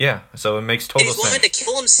willing... Yeah, so it makes total sense. He's willing to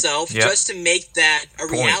kill himself just to make that a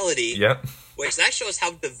reality. Yep. Which that shows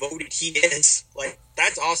how devoted he is. Like,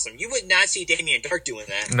 that's awesome. You would not see Damien Darhk doing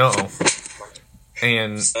that. No.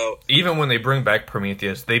 And even when they bring back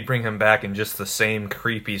Prometheus, they bring him back in just the same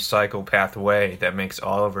creepy psychopath way that makes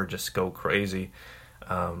Oliver just go crazy.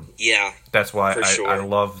 That's why I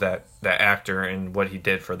love that actor and what he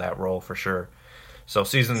did for that role for sure. So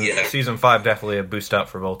season 5 definitely a boost up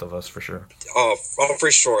for both of us for sure. Oh, for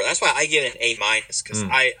sure. That's why I give it an A- because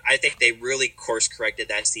I think they really course corrected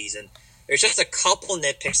that season. There's just a couple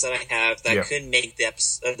nitpicks that I have that could make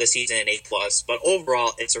the season an A+, but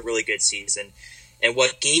overall it's a really good season. And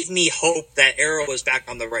what gave me hope that Arrow was back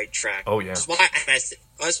on the right track. Oh yeah. That's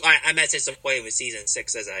why I'm as disappointed with season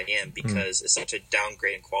 6 as I am, because it's such a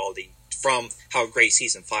downgrade in quality from how great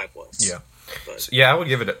season 5 was. Yeah. But, I'm gonna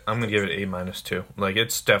give it A- too. Like,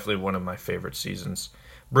 it's definitely one of my favorite seasons.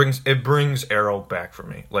 It brings Arrow back for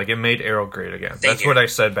me. Like, it made Arrow great again. That's what I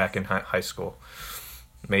said back in high school.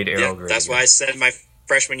 Made Arrow great. That's again. what I said my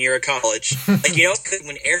freshman year of college. Like,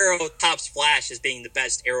 when Arrow tops Flash as being the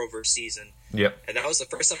best Arrowverse season. Yep. And that was the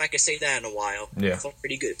first time I could say that in a while. Yeah. I felt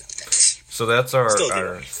pretty good about that. So that's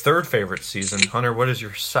our third favorite season. Hunter, what is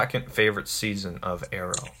your second favorite season of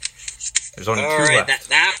Arrow? There's only 2 left.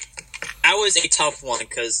 That was a tough one,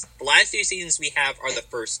 because the last 2 seasons we have are the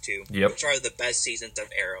first 2, which are the best seasons of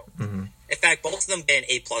Arrow. In fact, both of them get an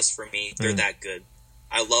A+ for me. They're that good.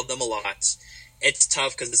 I love them a lot. It's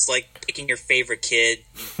tough because it's like picking your favorite kid.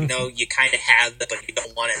 You know, you kind of have them, but you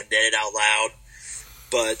don't want to admit it out loud.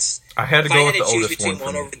 But I had to go with the oldest one.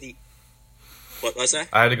 What was that?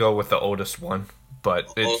 I had to go with the oldest one,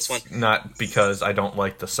 but it's not because I don't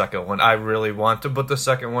like the second one. I really want to put the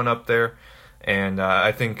second one up there, and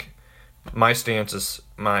I think my stance is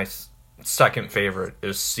my second favorite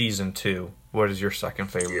is season 2. What is your second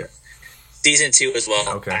favorite? Season 2 as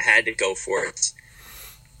well. Okay. I had to go for it.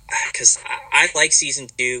 Because I like season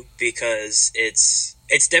 2 because it's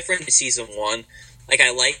different than season 1. Like,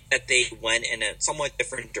 I like that they went in a somewhat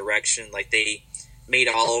different direction. Like, they made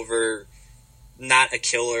Oliver not a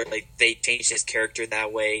killer. Like, they changed his character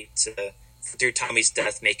that way to, through Tommy's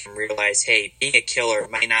death, make him realize, hey, being a killer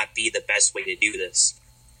might not be the best way to do this.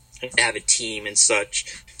 And to have a team and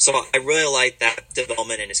such. So I really like that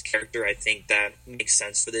development in his character. I think that makes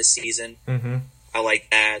sense for this season. I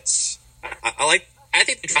like that. I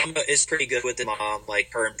think the drama is pretty good with the mom,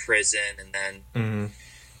 like her in prison, and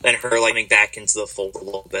then her like coming back into the fold a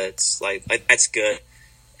little bit. Like that's good.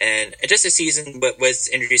 And just a season with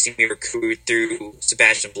introducing Mirror Crew through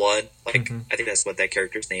Sebastian Blood. Like I think that's what that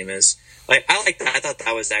character's name is. Like I like that. I thought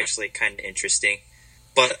that was actually kind of interesting.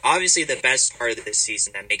 But obviously, the best part of this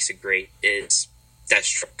season that makes it great is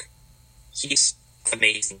Deathstroke.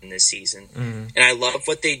 amazing in this season. And I love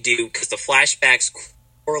what they do because the flashbacks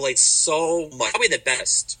correlate so much, probably the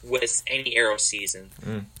best with any Arrow season,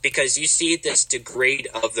 because you see this degrade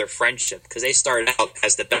of their friendship because they start out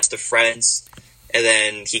as the best of friends, and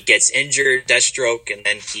then he gets injured, Deathstroke, and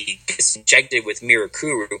then he gets injected with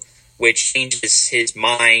Mirakuru, which changes his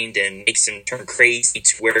mind and makes him turn crazy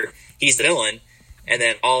to where he's the villain. And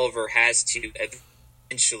then Oliver has to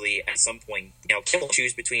eventually, at some point, kill him,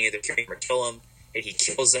 choose between either kill him or kill him, and he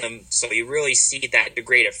kills him. So you really see that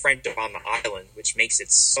degrade of friendship on the island, which makes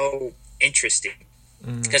it so interesting.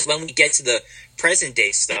 Because when we get to the present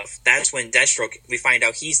day stuff, that's when Deathstroke, we find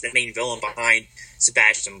out he's the main villain behind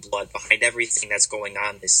Sebastian Blood, behind everything that's going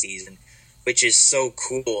on this season, which is so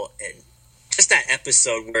cool. And just that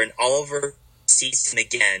episode where Oliver sees him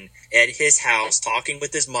again at his house talking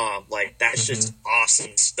with his mom, like, that's just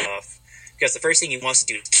awesome stuff. Because the first thing he wants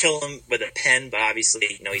to do is kill him with a pen, but obviously,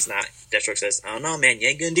 he's not. Deathstroke says, "Oh no, man, you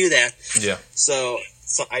ain't gonna do that." Yeah. So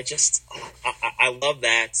I love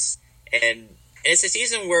that, and it's a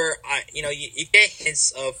season where you get hints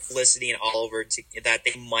of Felicity and Oliver that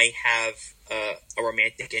they might have a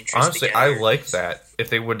romantic interest. Honestly, together. I like that. If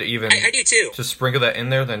they would even, I do too. To sprinkle that in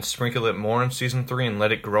there, then sprinkle it more in season 3 and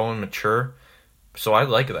let it grow and mature. So I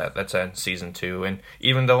like that. That's in season 2, and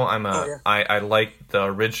even though I like the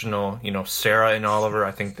original, Sarah and Oliver.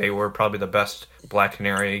 I think they were probably the best Black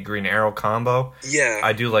Canary Green Arrow combo. Yeah,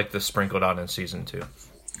 I do like the sprinkled on in season 2.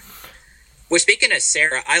 Well, speaking of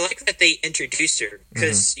Sarah, I like that they introduced her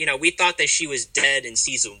because we thought that she was dead in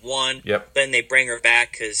season 1. Yep. Then they bring her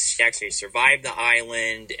back because she actually survived the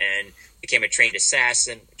island and became a trained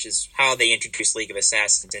assassin, which is how they introduced League of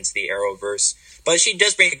Assassins into the Arrowverse. But she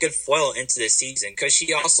does bring a good foil into this season because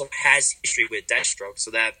she also has history with Deathstroke,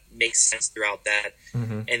 so that makes sense throughout that.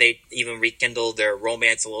 And they even rekindled their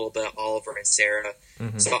romance a little bit, Oliver and Sarah.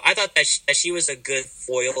 So I thought that she was a good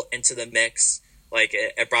foil into the mix. Like,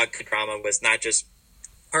 it brought good drama. Was not just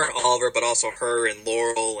her and Oliver, but also her and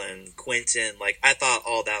Laurel and Quentin. Like, I thought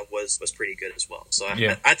all that was pretty good as well. So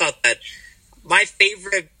I thought that my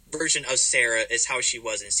favorite version of Sarah is how she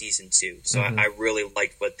was in season 2. So I really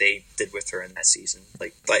liked what they did with her in that season.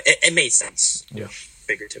 Like, but it made sense,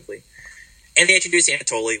 figuratively. And they introduced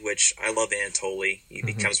Anatoly, which I love Anatoly. He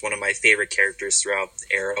becomes one of my favorite characters throughout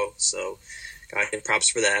Arrow. So gotta give props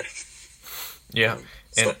for that. Yeah,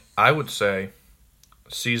 and I would say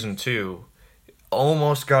season 2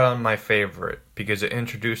 almost got on my favorite because it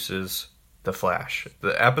introduces the Flash.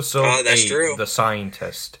 The episode 8, The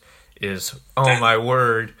Scientist, is my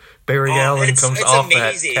word. Barry Allen comes off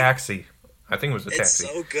amazing. That taxi. I think it was a taxi.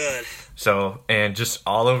 It's so good. So, and just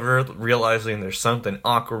Oliver realizing there's something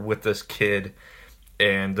awkward with this kid,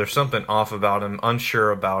 and there's something off about him,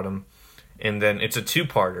 unsure about him, and then it's a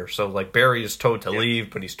 2-parter. So, like, Barry is told to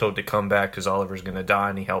leave, but he's told to come back because Oliver's going to die,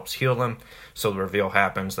 and he helps heal him. So the reveal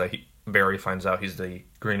happens that Barry finds out he's the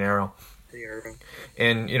Green Arrow. The Arrow.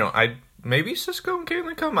 And, maybe Cisco and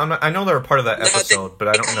Caitlin come. I know they're a part of that episode, but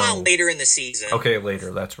I don't know. They come out later in the season. Okay,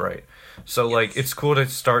 later. That's right. So, like, it's cool to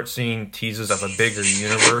start seeing teases of a bigger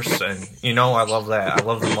universe, and, I love that. I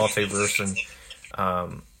love the multiverse and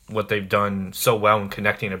what they've done so well in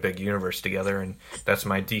connecting a big universe together, and that's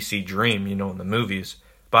my DC dream, in the movies.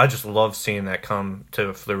 But I just love seeing that come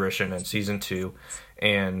to fruition in season 2,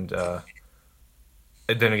 and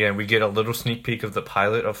then again, we get a little sneak peek of the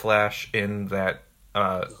pilot of Flash in that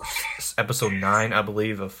episode 9, I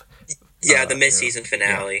believe, of the mid-season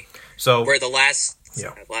finale. Yeah. So where the last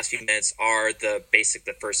few minutes are the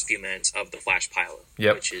first few minutes of the Flash pilot,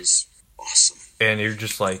 which is awesome. And you're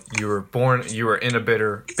just like, you were in a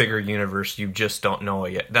bigger universe, you just don't know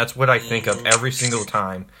it yet. That's what I think of every single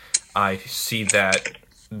time I see that.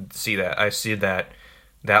 I see that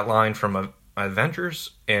line from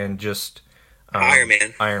Avengers and just Iron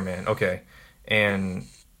Man, okay. And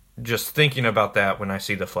just thinking about that when I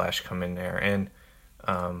see the Flash come in there, and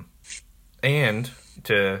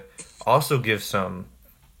to also give some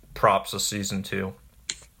props of season 2.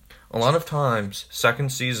 A lot of times,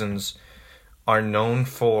 second seasons are known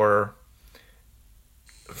for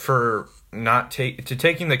not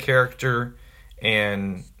taking the character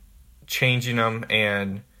and changing them,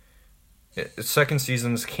 and second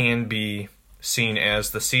seasons can be seen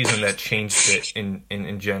as the season that changed it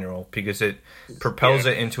in general, because it propels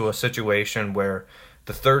it into a situation where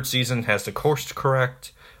the third season has to course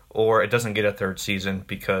correct, or it doesn't get a third season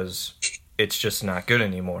because it's just not good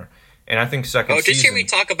anymore. And I think second season... just hear me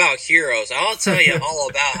talk about Heroes. I'll tell you all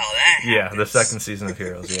about how that happens. Yeah, the second season of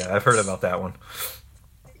Heroes. Yeah, I've heard about that one.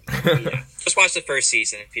 Just watch the first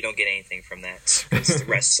season if you don't get anything from that, because the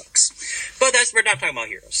rest sucks. But we're not talking about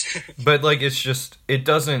Heroes. But, like, it's just... It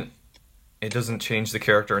doesn't... It doesn't change the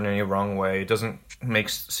character in any wrong way. It doesn't make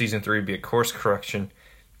season 3 be a course correction.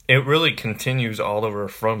 It really continues Oliver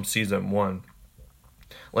from season 1.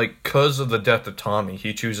 Like, because of the death of Tommy,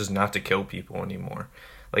 he chooses not to kill people anymore.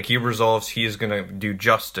 Like, he resolves he is going to do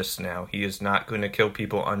justice now. He is not going to kill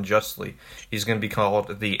people unjustly. He's going to be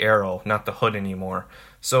called the Arrow, not the Hood anymore.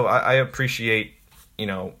 So I appreciate,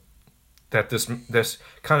 that this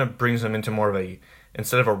kind of brings him into more of a,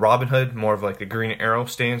 instead of a Robin Hood, more of like a Green Arrow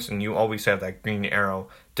stance. And you always have that Green Arrow,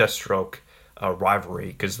 Deathstroke rivalry,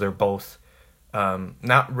 because they're both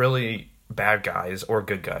not really bad guys or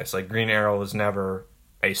good guys. Like, Green Arrow is never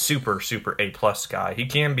a super A+ guy. He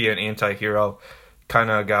can be an anti-hero,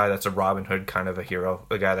 kind of a guy that's a Robin Hood kind of a hero,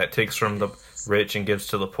 a guy that takes from the rich and gives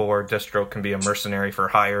to the poor. Deathstroke can be a mercenary for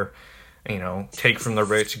hire, take from the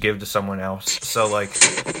rich, give to someone else. So, like,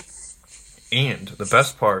 and the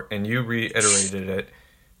best part, and you reiterated it,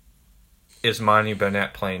 is Monty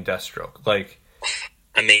Bennett playing Deathstroke. Like,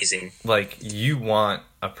 amazing. Like, you want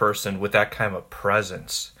a person with that kind of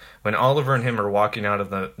presence. When Oliver and him are walking out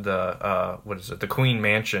of the Queen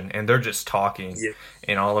Mansion, and they're just talking,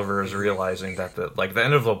 and Oliver is realizing that the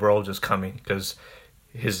end of the world is coming because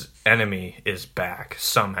his enemy is back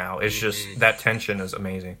somehow. It's just, that tension is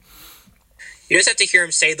amazing. You just have to hear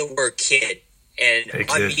him say the word kid, and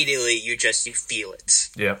immediately you feel it.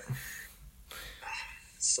 Yep.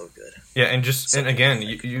 So good. Yeah, and again,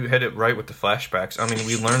 you hit it right with the flashbacks. I mean,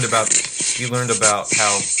 we learned about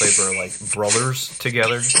how they were like brothers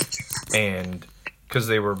together, and because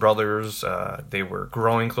they were brothers, they were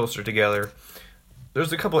growing closer together.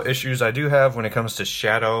 There's a couple of issues I do have when it comes to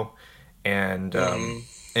Shadow, and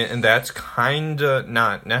that's kind of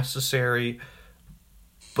not necessary,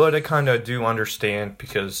 but I kind of do understand,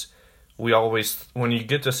 because we always, when you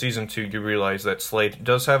get to season 2, you realize that Slade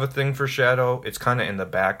does have a thing for Shadow. It's kind of in the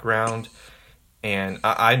background, and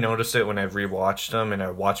I noticed it when I've rewatched them, and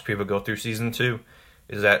I watched people go through season 2,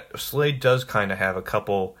 is that Slade does kind of have a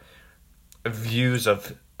couple views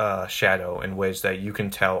of Shadow in ways that you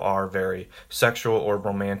can tell are very sexual or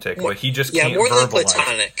romantic, but he just can't more verbalize than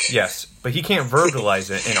platonic. it. Yes, but he can't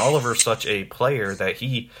verbalize it, and Oliver's such a player that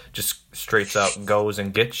he just straight up goes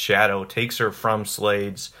and gets Shadow, takes her from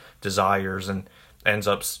Slade's desires, and ends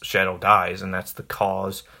up Shadow dies, and that's the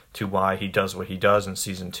cause to why he does what he does in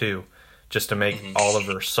season 2, just to make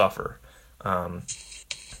Oliver suffer. And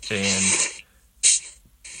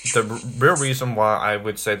the real reason why I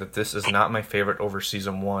would say that this is not my favorite over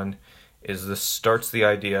season 1 is this starts the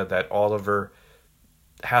idea that Oliver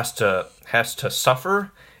has to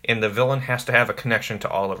suffer, and the villain has to have a connection to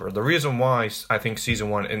Oliver. The reason why I think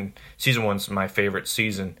season 1's my favorite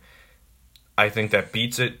season, I think that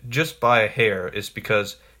beats it just by a hair, is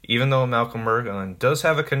because even though Malcolm Merlyn does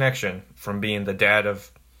have a connection from being the dad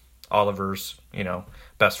of Oliver's,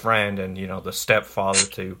 best friend, and, the stepfather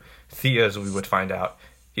to Thea, as we would find out,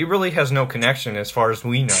 he really has no connection as far as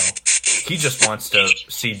we know. He just wants to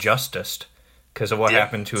see justice because of what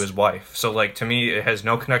happened to his wife. So, like, to me, it has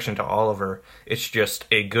no connection to Oliver. It's just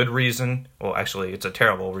a good reason. Well, actually, it's a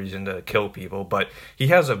terrible reason to kill people, but he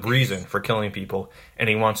has a reason for killing people, and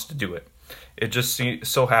he wants to do it. It just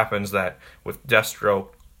so happens that with Deathstroke,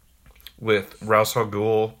 with Ra's al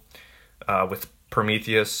Ghul, with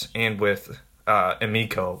Prometheus, and with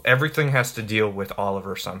Emiko, everything has to deal with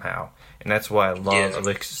Oliver somehow. And that's why I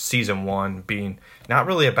love season 1 being not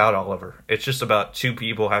really about Oliver. It's just about two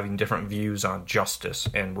people having different views on justice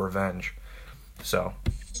and revenge. So...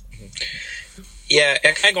 Yeah,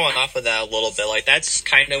 and kind of going off of that a little bit, like, that's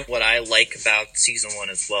kind of what I like about season 1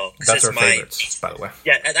 as well. That's our favorites, by the way.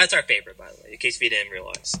 Yeah, that's our favorite, by the way, in case we didn't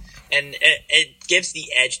realize. And it gives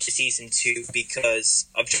the edge to season 2 because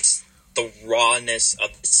of just the rawness of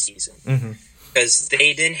the season. Mm-hmm. Because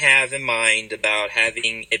they didn't have in mind about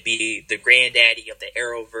having it be the granddaddy of the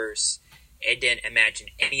Arrowverse. It didn't imagine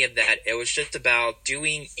any of that. It was just about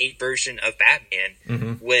doing a version of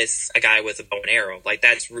Batman with a guy with a bow and arrow. Like,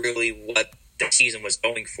 that's really what the season was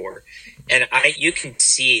going for. And you can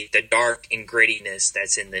see the dark and grittiness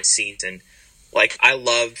that's in this season. Like, I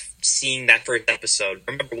love seeing that first episode.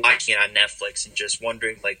 I remember watching it on Netflix and just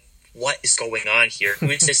wondering, like, what is going on here? Who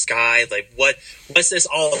is this guy? Like, what's this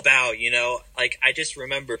all about? Like, I just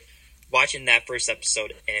remember watching that first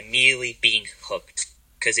episode and immediately being hooked,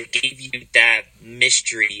 because it gave you that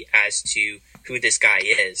mystery as to who this guy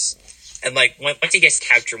is. And, like, once he gets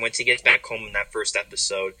captured, once he gets back home in that first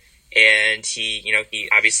episode, and he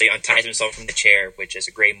obviously unties himself from the chair, which is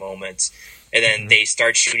a great moment. And then they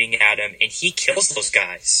start shooting at him, and he kills those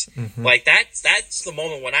guys. Like, that's the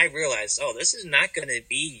moment when I realized, oh, this is not going to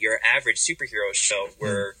be your average superhero show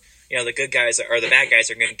where, the good guys or the bad guys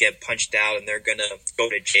are going to get punched out and they're going to go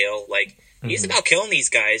to jail. Like, he's about killing these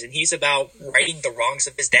guys, and he's about righting the wrongs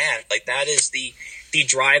of his dad. Like, that is the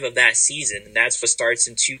drive of that season, and that's what starts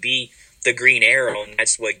him to be the Green Arrow, and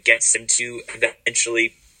that's what gets him to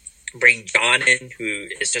eventually bring John in, who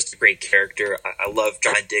is just a great character. I love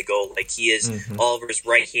John Diggle. Like, he is Oliver's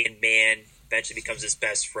right-hand man, eventually becomes his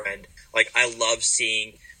best friend. Like, I love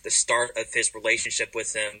seeing the start of his relationship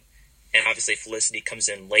with him, and obviously Felicity comes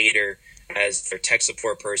in later as their tech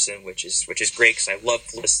support person, which is great because I love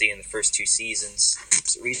Felicity in the first 2 seasons.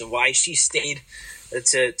 It's the reason why she stayed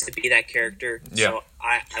to be that character. Yeah. So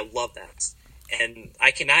I love that. And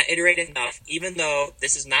I cannot iterate enough, even though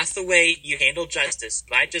this is not the way you handle justice,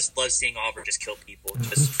 but I just love seeing Oliver just kill people,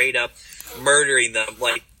 just straight up murdering them.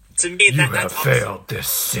 Like, to me, that's have failed this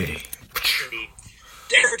city.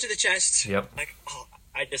 Dagger to the chest. Yep. Like,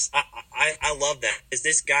 I love that, because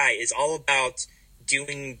this guy is all about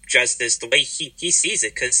doing justice the way he sees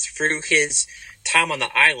it, because through his time on the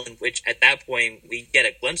island, which at that point we get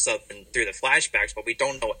a glimpse of through the flashbacks, but we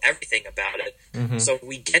don't know everything about it. So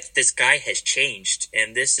we get this guy has changed,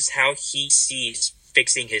 and this is how he sees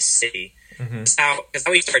fixing his city. Because how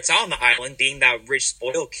he starts out on the island, being that rich,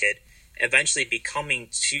 spoiled kid, eventually becoming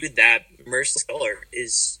to that merciless killer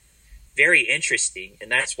is very interesting,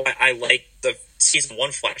 and that's why I like the season 1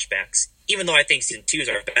 flashbacks. Even though I think season 2s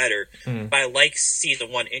are better, but I like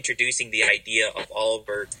season 1 introducing the idea of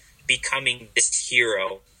Oliver becoming this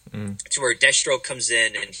hero, to where Deathstroke comes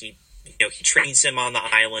in and he trains him on the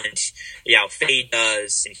island. Faye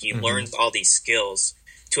does, and he learns all these skills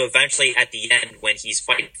to eventually, at the end, when he's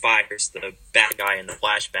fighting Fires, the bad guy in the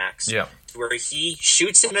flashbacks, to where he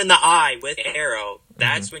shoots him in the eye with an arrow.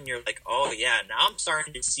 That's when you're like, oh yeah, now I'm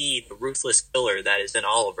starting to see the ruthless killer that is in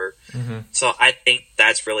Oliver. So I think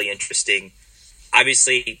that's really interesting.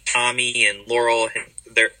 Obviously, Tommy and Laurel,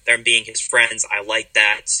 them being his friends, I like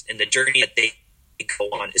that. And the journey that they go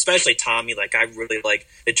on, especially Tommy, like, I really like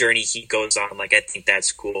the journey he goes on. Like, I think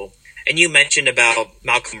that's cool. And you mentioned about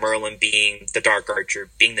Malcolm Merlyn being the Dark Archer,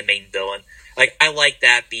 being the main villain. Like, I like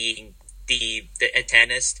that being the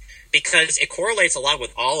antagonist, because it correlates a lot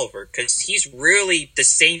with Oliver, because he's really the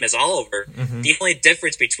same as Oliver. The only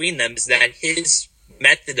difference between them is that his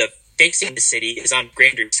method of fixing the city is on a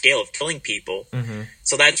grander scale of killing people.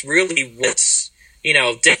 So that's really what's,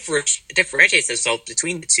 differentiates itself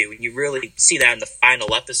between the two. And you really see that in the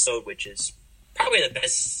final episode, which is probably the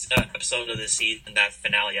best episode of the season, that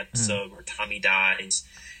finale episode where Tommy dies.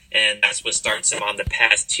 And that's what starts him on the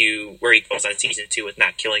path to where he goes on season 2 with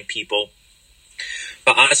not killing people.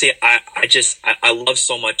 But honestly, I love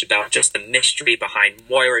so much about just the mystery behind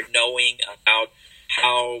Moira, knowing about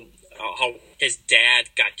how his dad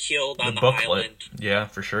got killed on the island. Yeah,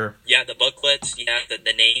 for sure. Yeah, the booklet. Yeah,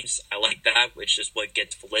 the names. I like that, which is what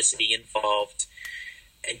gets Felicity involved.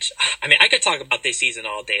 And I mean, I could talk about this season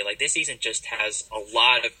all day. Like, this season just has a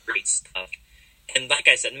lot of great stuff. And like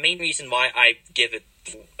I said, the main reason why I give it,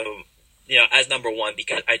 as number 1,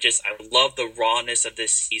 because I love the rawness of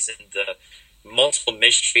this season, the multiple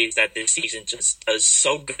mysteries that this season just does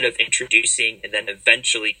so good of introducing and then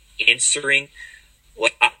eventually answering.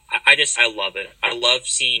 Like, I love it. I love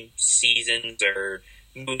seeing seasons or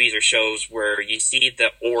movies or shows where you see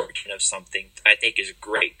the origin of something that I think is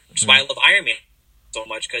great. Which is why I love Iron Man so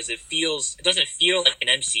much, because it doesn't feel like an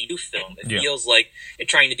MCU film. It feels like it's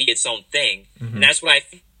trying to be its own thing. And that's what I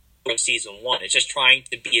think of season 1. It's just trying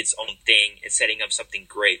to be its own thing and setting up something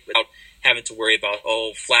great without having to worry about,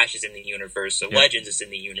 Flash is in the universe, or Legends is in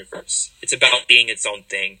the universe. It's about being its own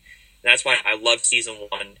thing. And that's why I love season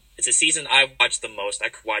 1. It's a season I've watched the most. I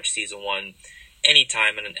could watch season 1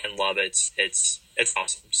 anytime and love it. It's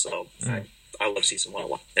awesome. So I love season 1 a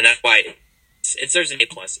lot. And that's why it deserves an A+.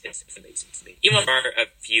 It's amazing to me. Even though there are a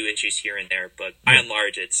few issues here and there, but by and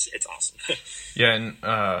large, it's awesome. Yeah, and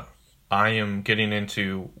I am getting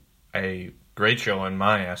into a great show in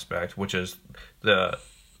my aspect, which is the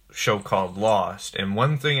show called Lost. And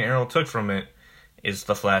one thing Arrow took from it is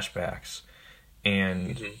the flashbacks.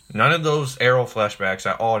 And none of those Arrow flashbacks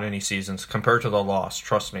at all in any seasons compared to the Lost.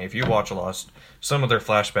 Trust me, if you watch Lost, some of their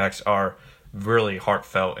flashbacks are really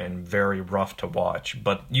heartfelt and very rough to watch.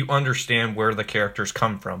 But you understand where the characters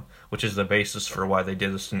come from, which is the basis for why they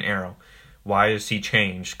did this in Arrow. Why is he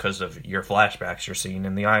changed? Because of your flashbacks you're seeing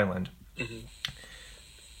in the island.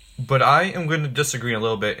 But I am going to disagree a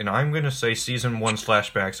little bit, and I'm going to say Season 1's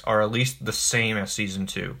flashbacks are at least the same as Season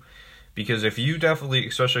 2. Because if you definitely,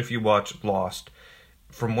 especially if you watch Lost,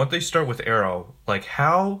 from what they start with Arrow, like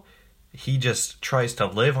how he just tries to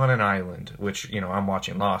live on an island, which, I'm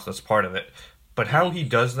watching Lost, that's part of it. But how he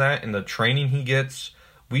does that and the training he gets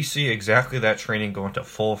we see exactly that training go into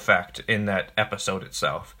full effect in that episode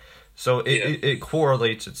itself. So it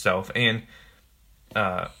correlates itself, and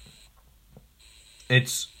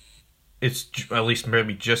it's at least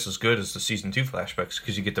maybe just as good as the season 2 flashbacks,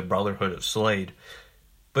 because you get the Brotherhood of Slade.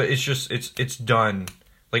 But it's done,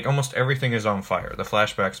 like, almost everything is on fire. The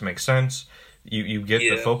flashbacks make sense. You get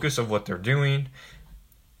the focus of what they're doing,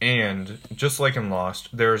 and just like in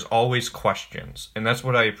Lost, there's always questions, and that's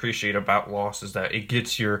what I appreciate about Lost, is that it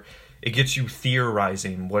gets you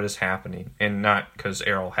theorizing what is happening, and not because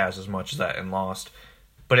Arrow has as much as that in Lost,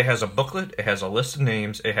 but it has a booklet, it has a list of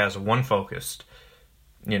names, it has one focused,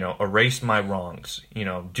 erase my wrongs,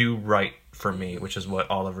 do right for me, which is what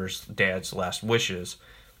Oliver's dad's last wish is.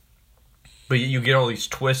 But you get all these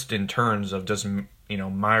twists and turns of, does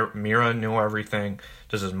Mira know everything?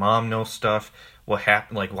 Does his mom know stuff? What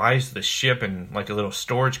happened? Like, why is the ship in like a little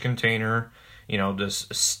storage container? Does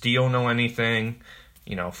Steele know anything?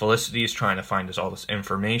 Felicity is trying to find us all this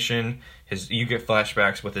information. You get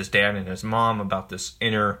flashbacks with his dad and his mom about this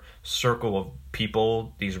inner circle of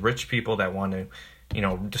people, these rich people that want to,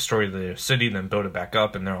 destroy the city, then build it back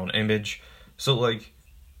up in their own image. So, like,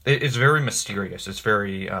 it's very mysterious. It's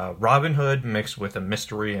very Robin Hood mixed with a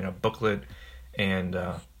mystery and a booklet, and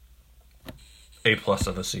A+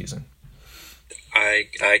 of the season.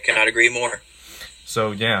 I cannot agree more.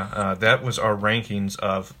 So yeah, that was our rankings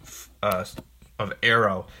of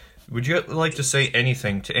Arrow. Would you like to say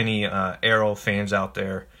anything to any Arrow fans out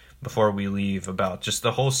there before we leave about just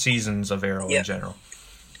the whole seasons of Arrow in general?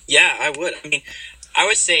 Yeah, I would. I mean, I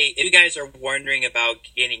would say, if you guys are wondering about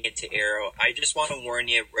getting into Arrow, I just want to warn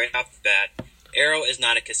you right off the bat, Arrow is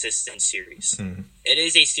not a consistent series. Mm-hmm. It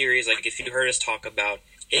is a series, like if you heard us talk about,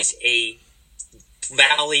 it's a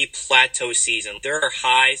valley plateau season. There are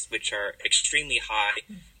highs, which are extremely high,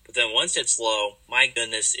 but then once it's low, my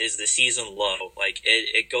goodness, is the season low. Like,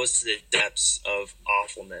 it goes to the depths of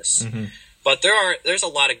awfulness. Mm-hmm. But there's a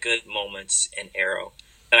lot of good moments in Arrow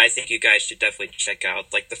that I think you guys should definitely check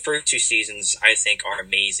out. Like, the first 2 seasons, I think, are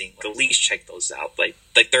amazing. At least check those out. Like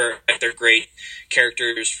they're great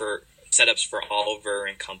characters for setups for Oliver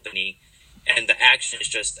and company, and the action is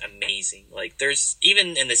just amazing. Like, there's,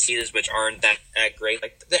 even in the seasons which aren't that great,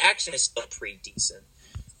 like, the action is still pretty decent.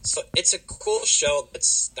 So it's a cool show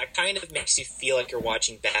that kind of makes you feel like you're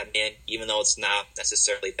watching Batman, even though it's not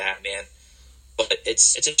necessarily Batman. But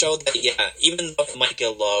it's a show that, even though it might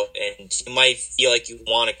get low and you might feel like you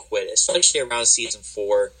want to quit, especially around season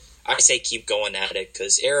 4, I say keep going at it,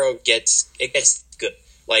 because Arrow gets good.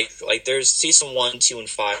 Like there's season 1, 2, and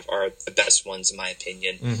 5 are the best ones in my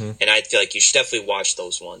opinion, mm-hmm. and I feel like you should definitely watch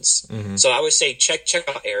those ones. Mm-hmm. So I would say check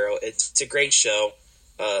out Arrow. It's a great show.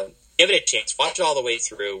 Give it a chance. Watch it all the way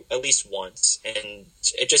through at least once, and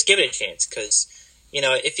just give it a chance, because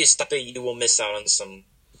if you stop it, you will miss out on some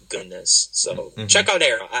goodness. So mm-hmm. check out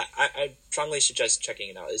Arrow. I strongly suggest checking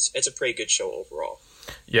it out. It's a pretty good show overall.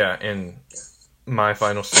 Yeah, and my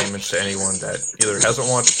final statements to anyone that either hasn't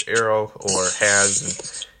watched Arrow or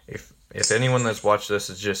has, and if anyone that's watched this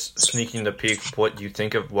is just sneaking to peek what we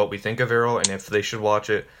think of Arrow, and if they should watch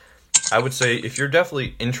it, I would say if you're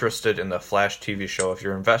definitely interested in the Flash TV show, if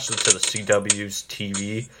you're invested to the CW's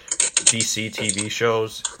DC TV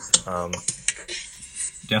shows,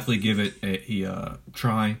 definitely give it a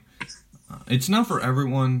try. It's not for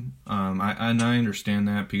everyone, I understand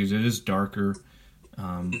that, because it is darker.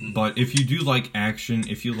 But if you do like action,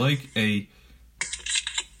 if you like a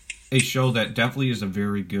show that definitely is a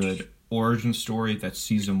very good origin story, that's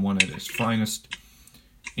season 1 at its finest,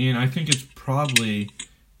 and I think it's probably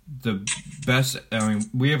the best. I mean,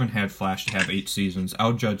 we haven't had Flash to have 8 seasons.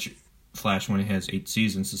 I'll judge Flash when it has 8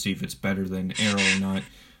 seasons to see if it's better than Arrow or not.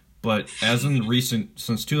 But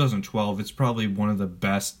since 2012, it's probably one of the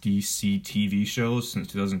best DC TV shows since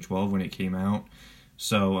 2012 when it came out.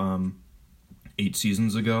 So, 8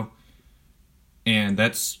 seasons ago. And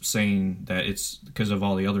that's saying that it's because of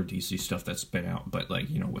all the other DC stuff that's been out. But,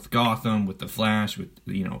 with Gotham, with The Flash, with,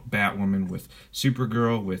 Batwoman, with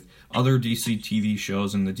Supergirl, with other DC TV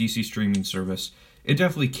shows and the DC streaming service, it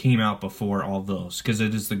definitely came out before all those, because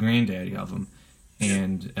it is the granddaddy of them.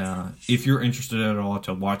 And if you're interested at all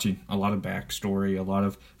to watching a lot of backstory, a lot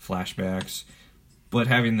of flashbacks, but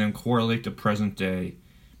having them correlate to present day,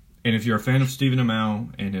 and if you're a fan of Stephen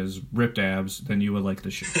Amell and his ripped abs, then you would like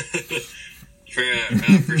the show.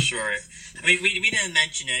 For sure. I mean, we didn't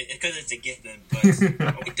mention it because it's a given, but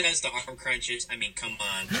what does the arm crunches? I mean, come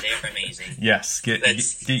on, they are amazing. Yes, get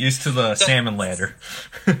used to the salmon ladder.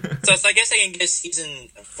 So I guess I can give season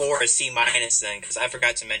 4 a C- then, because I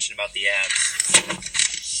forgot to mention about the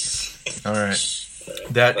abs. All right,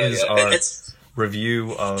 that is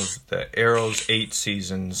review of the Arrow's 8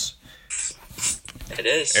 seasons. It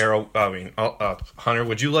is. Hunter,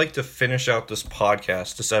 would you like to finish out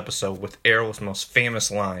this episode, with Arrow's most famous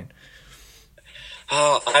line?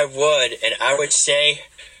 Oh, I would. And I would say,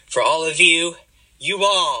 for all of you, you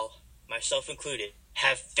all, myself included,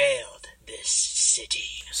 have failed this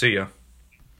city. See ya.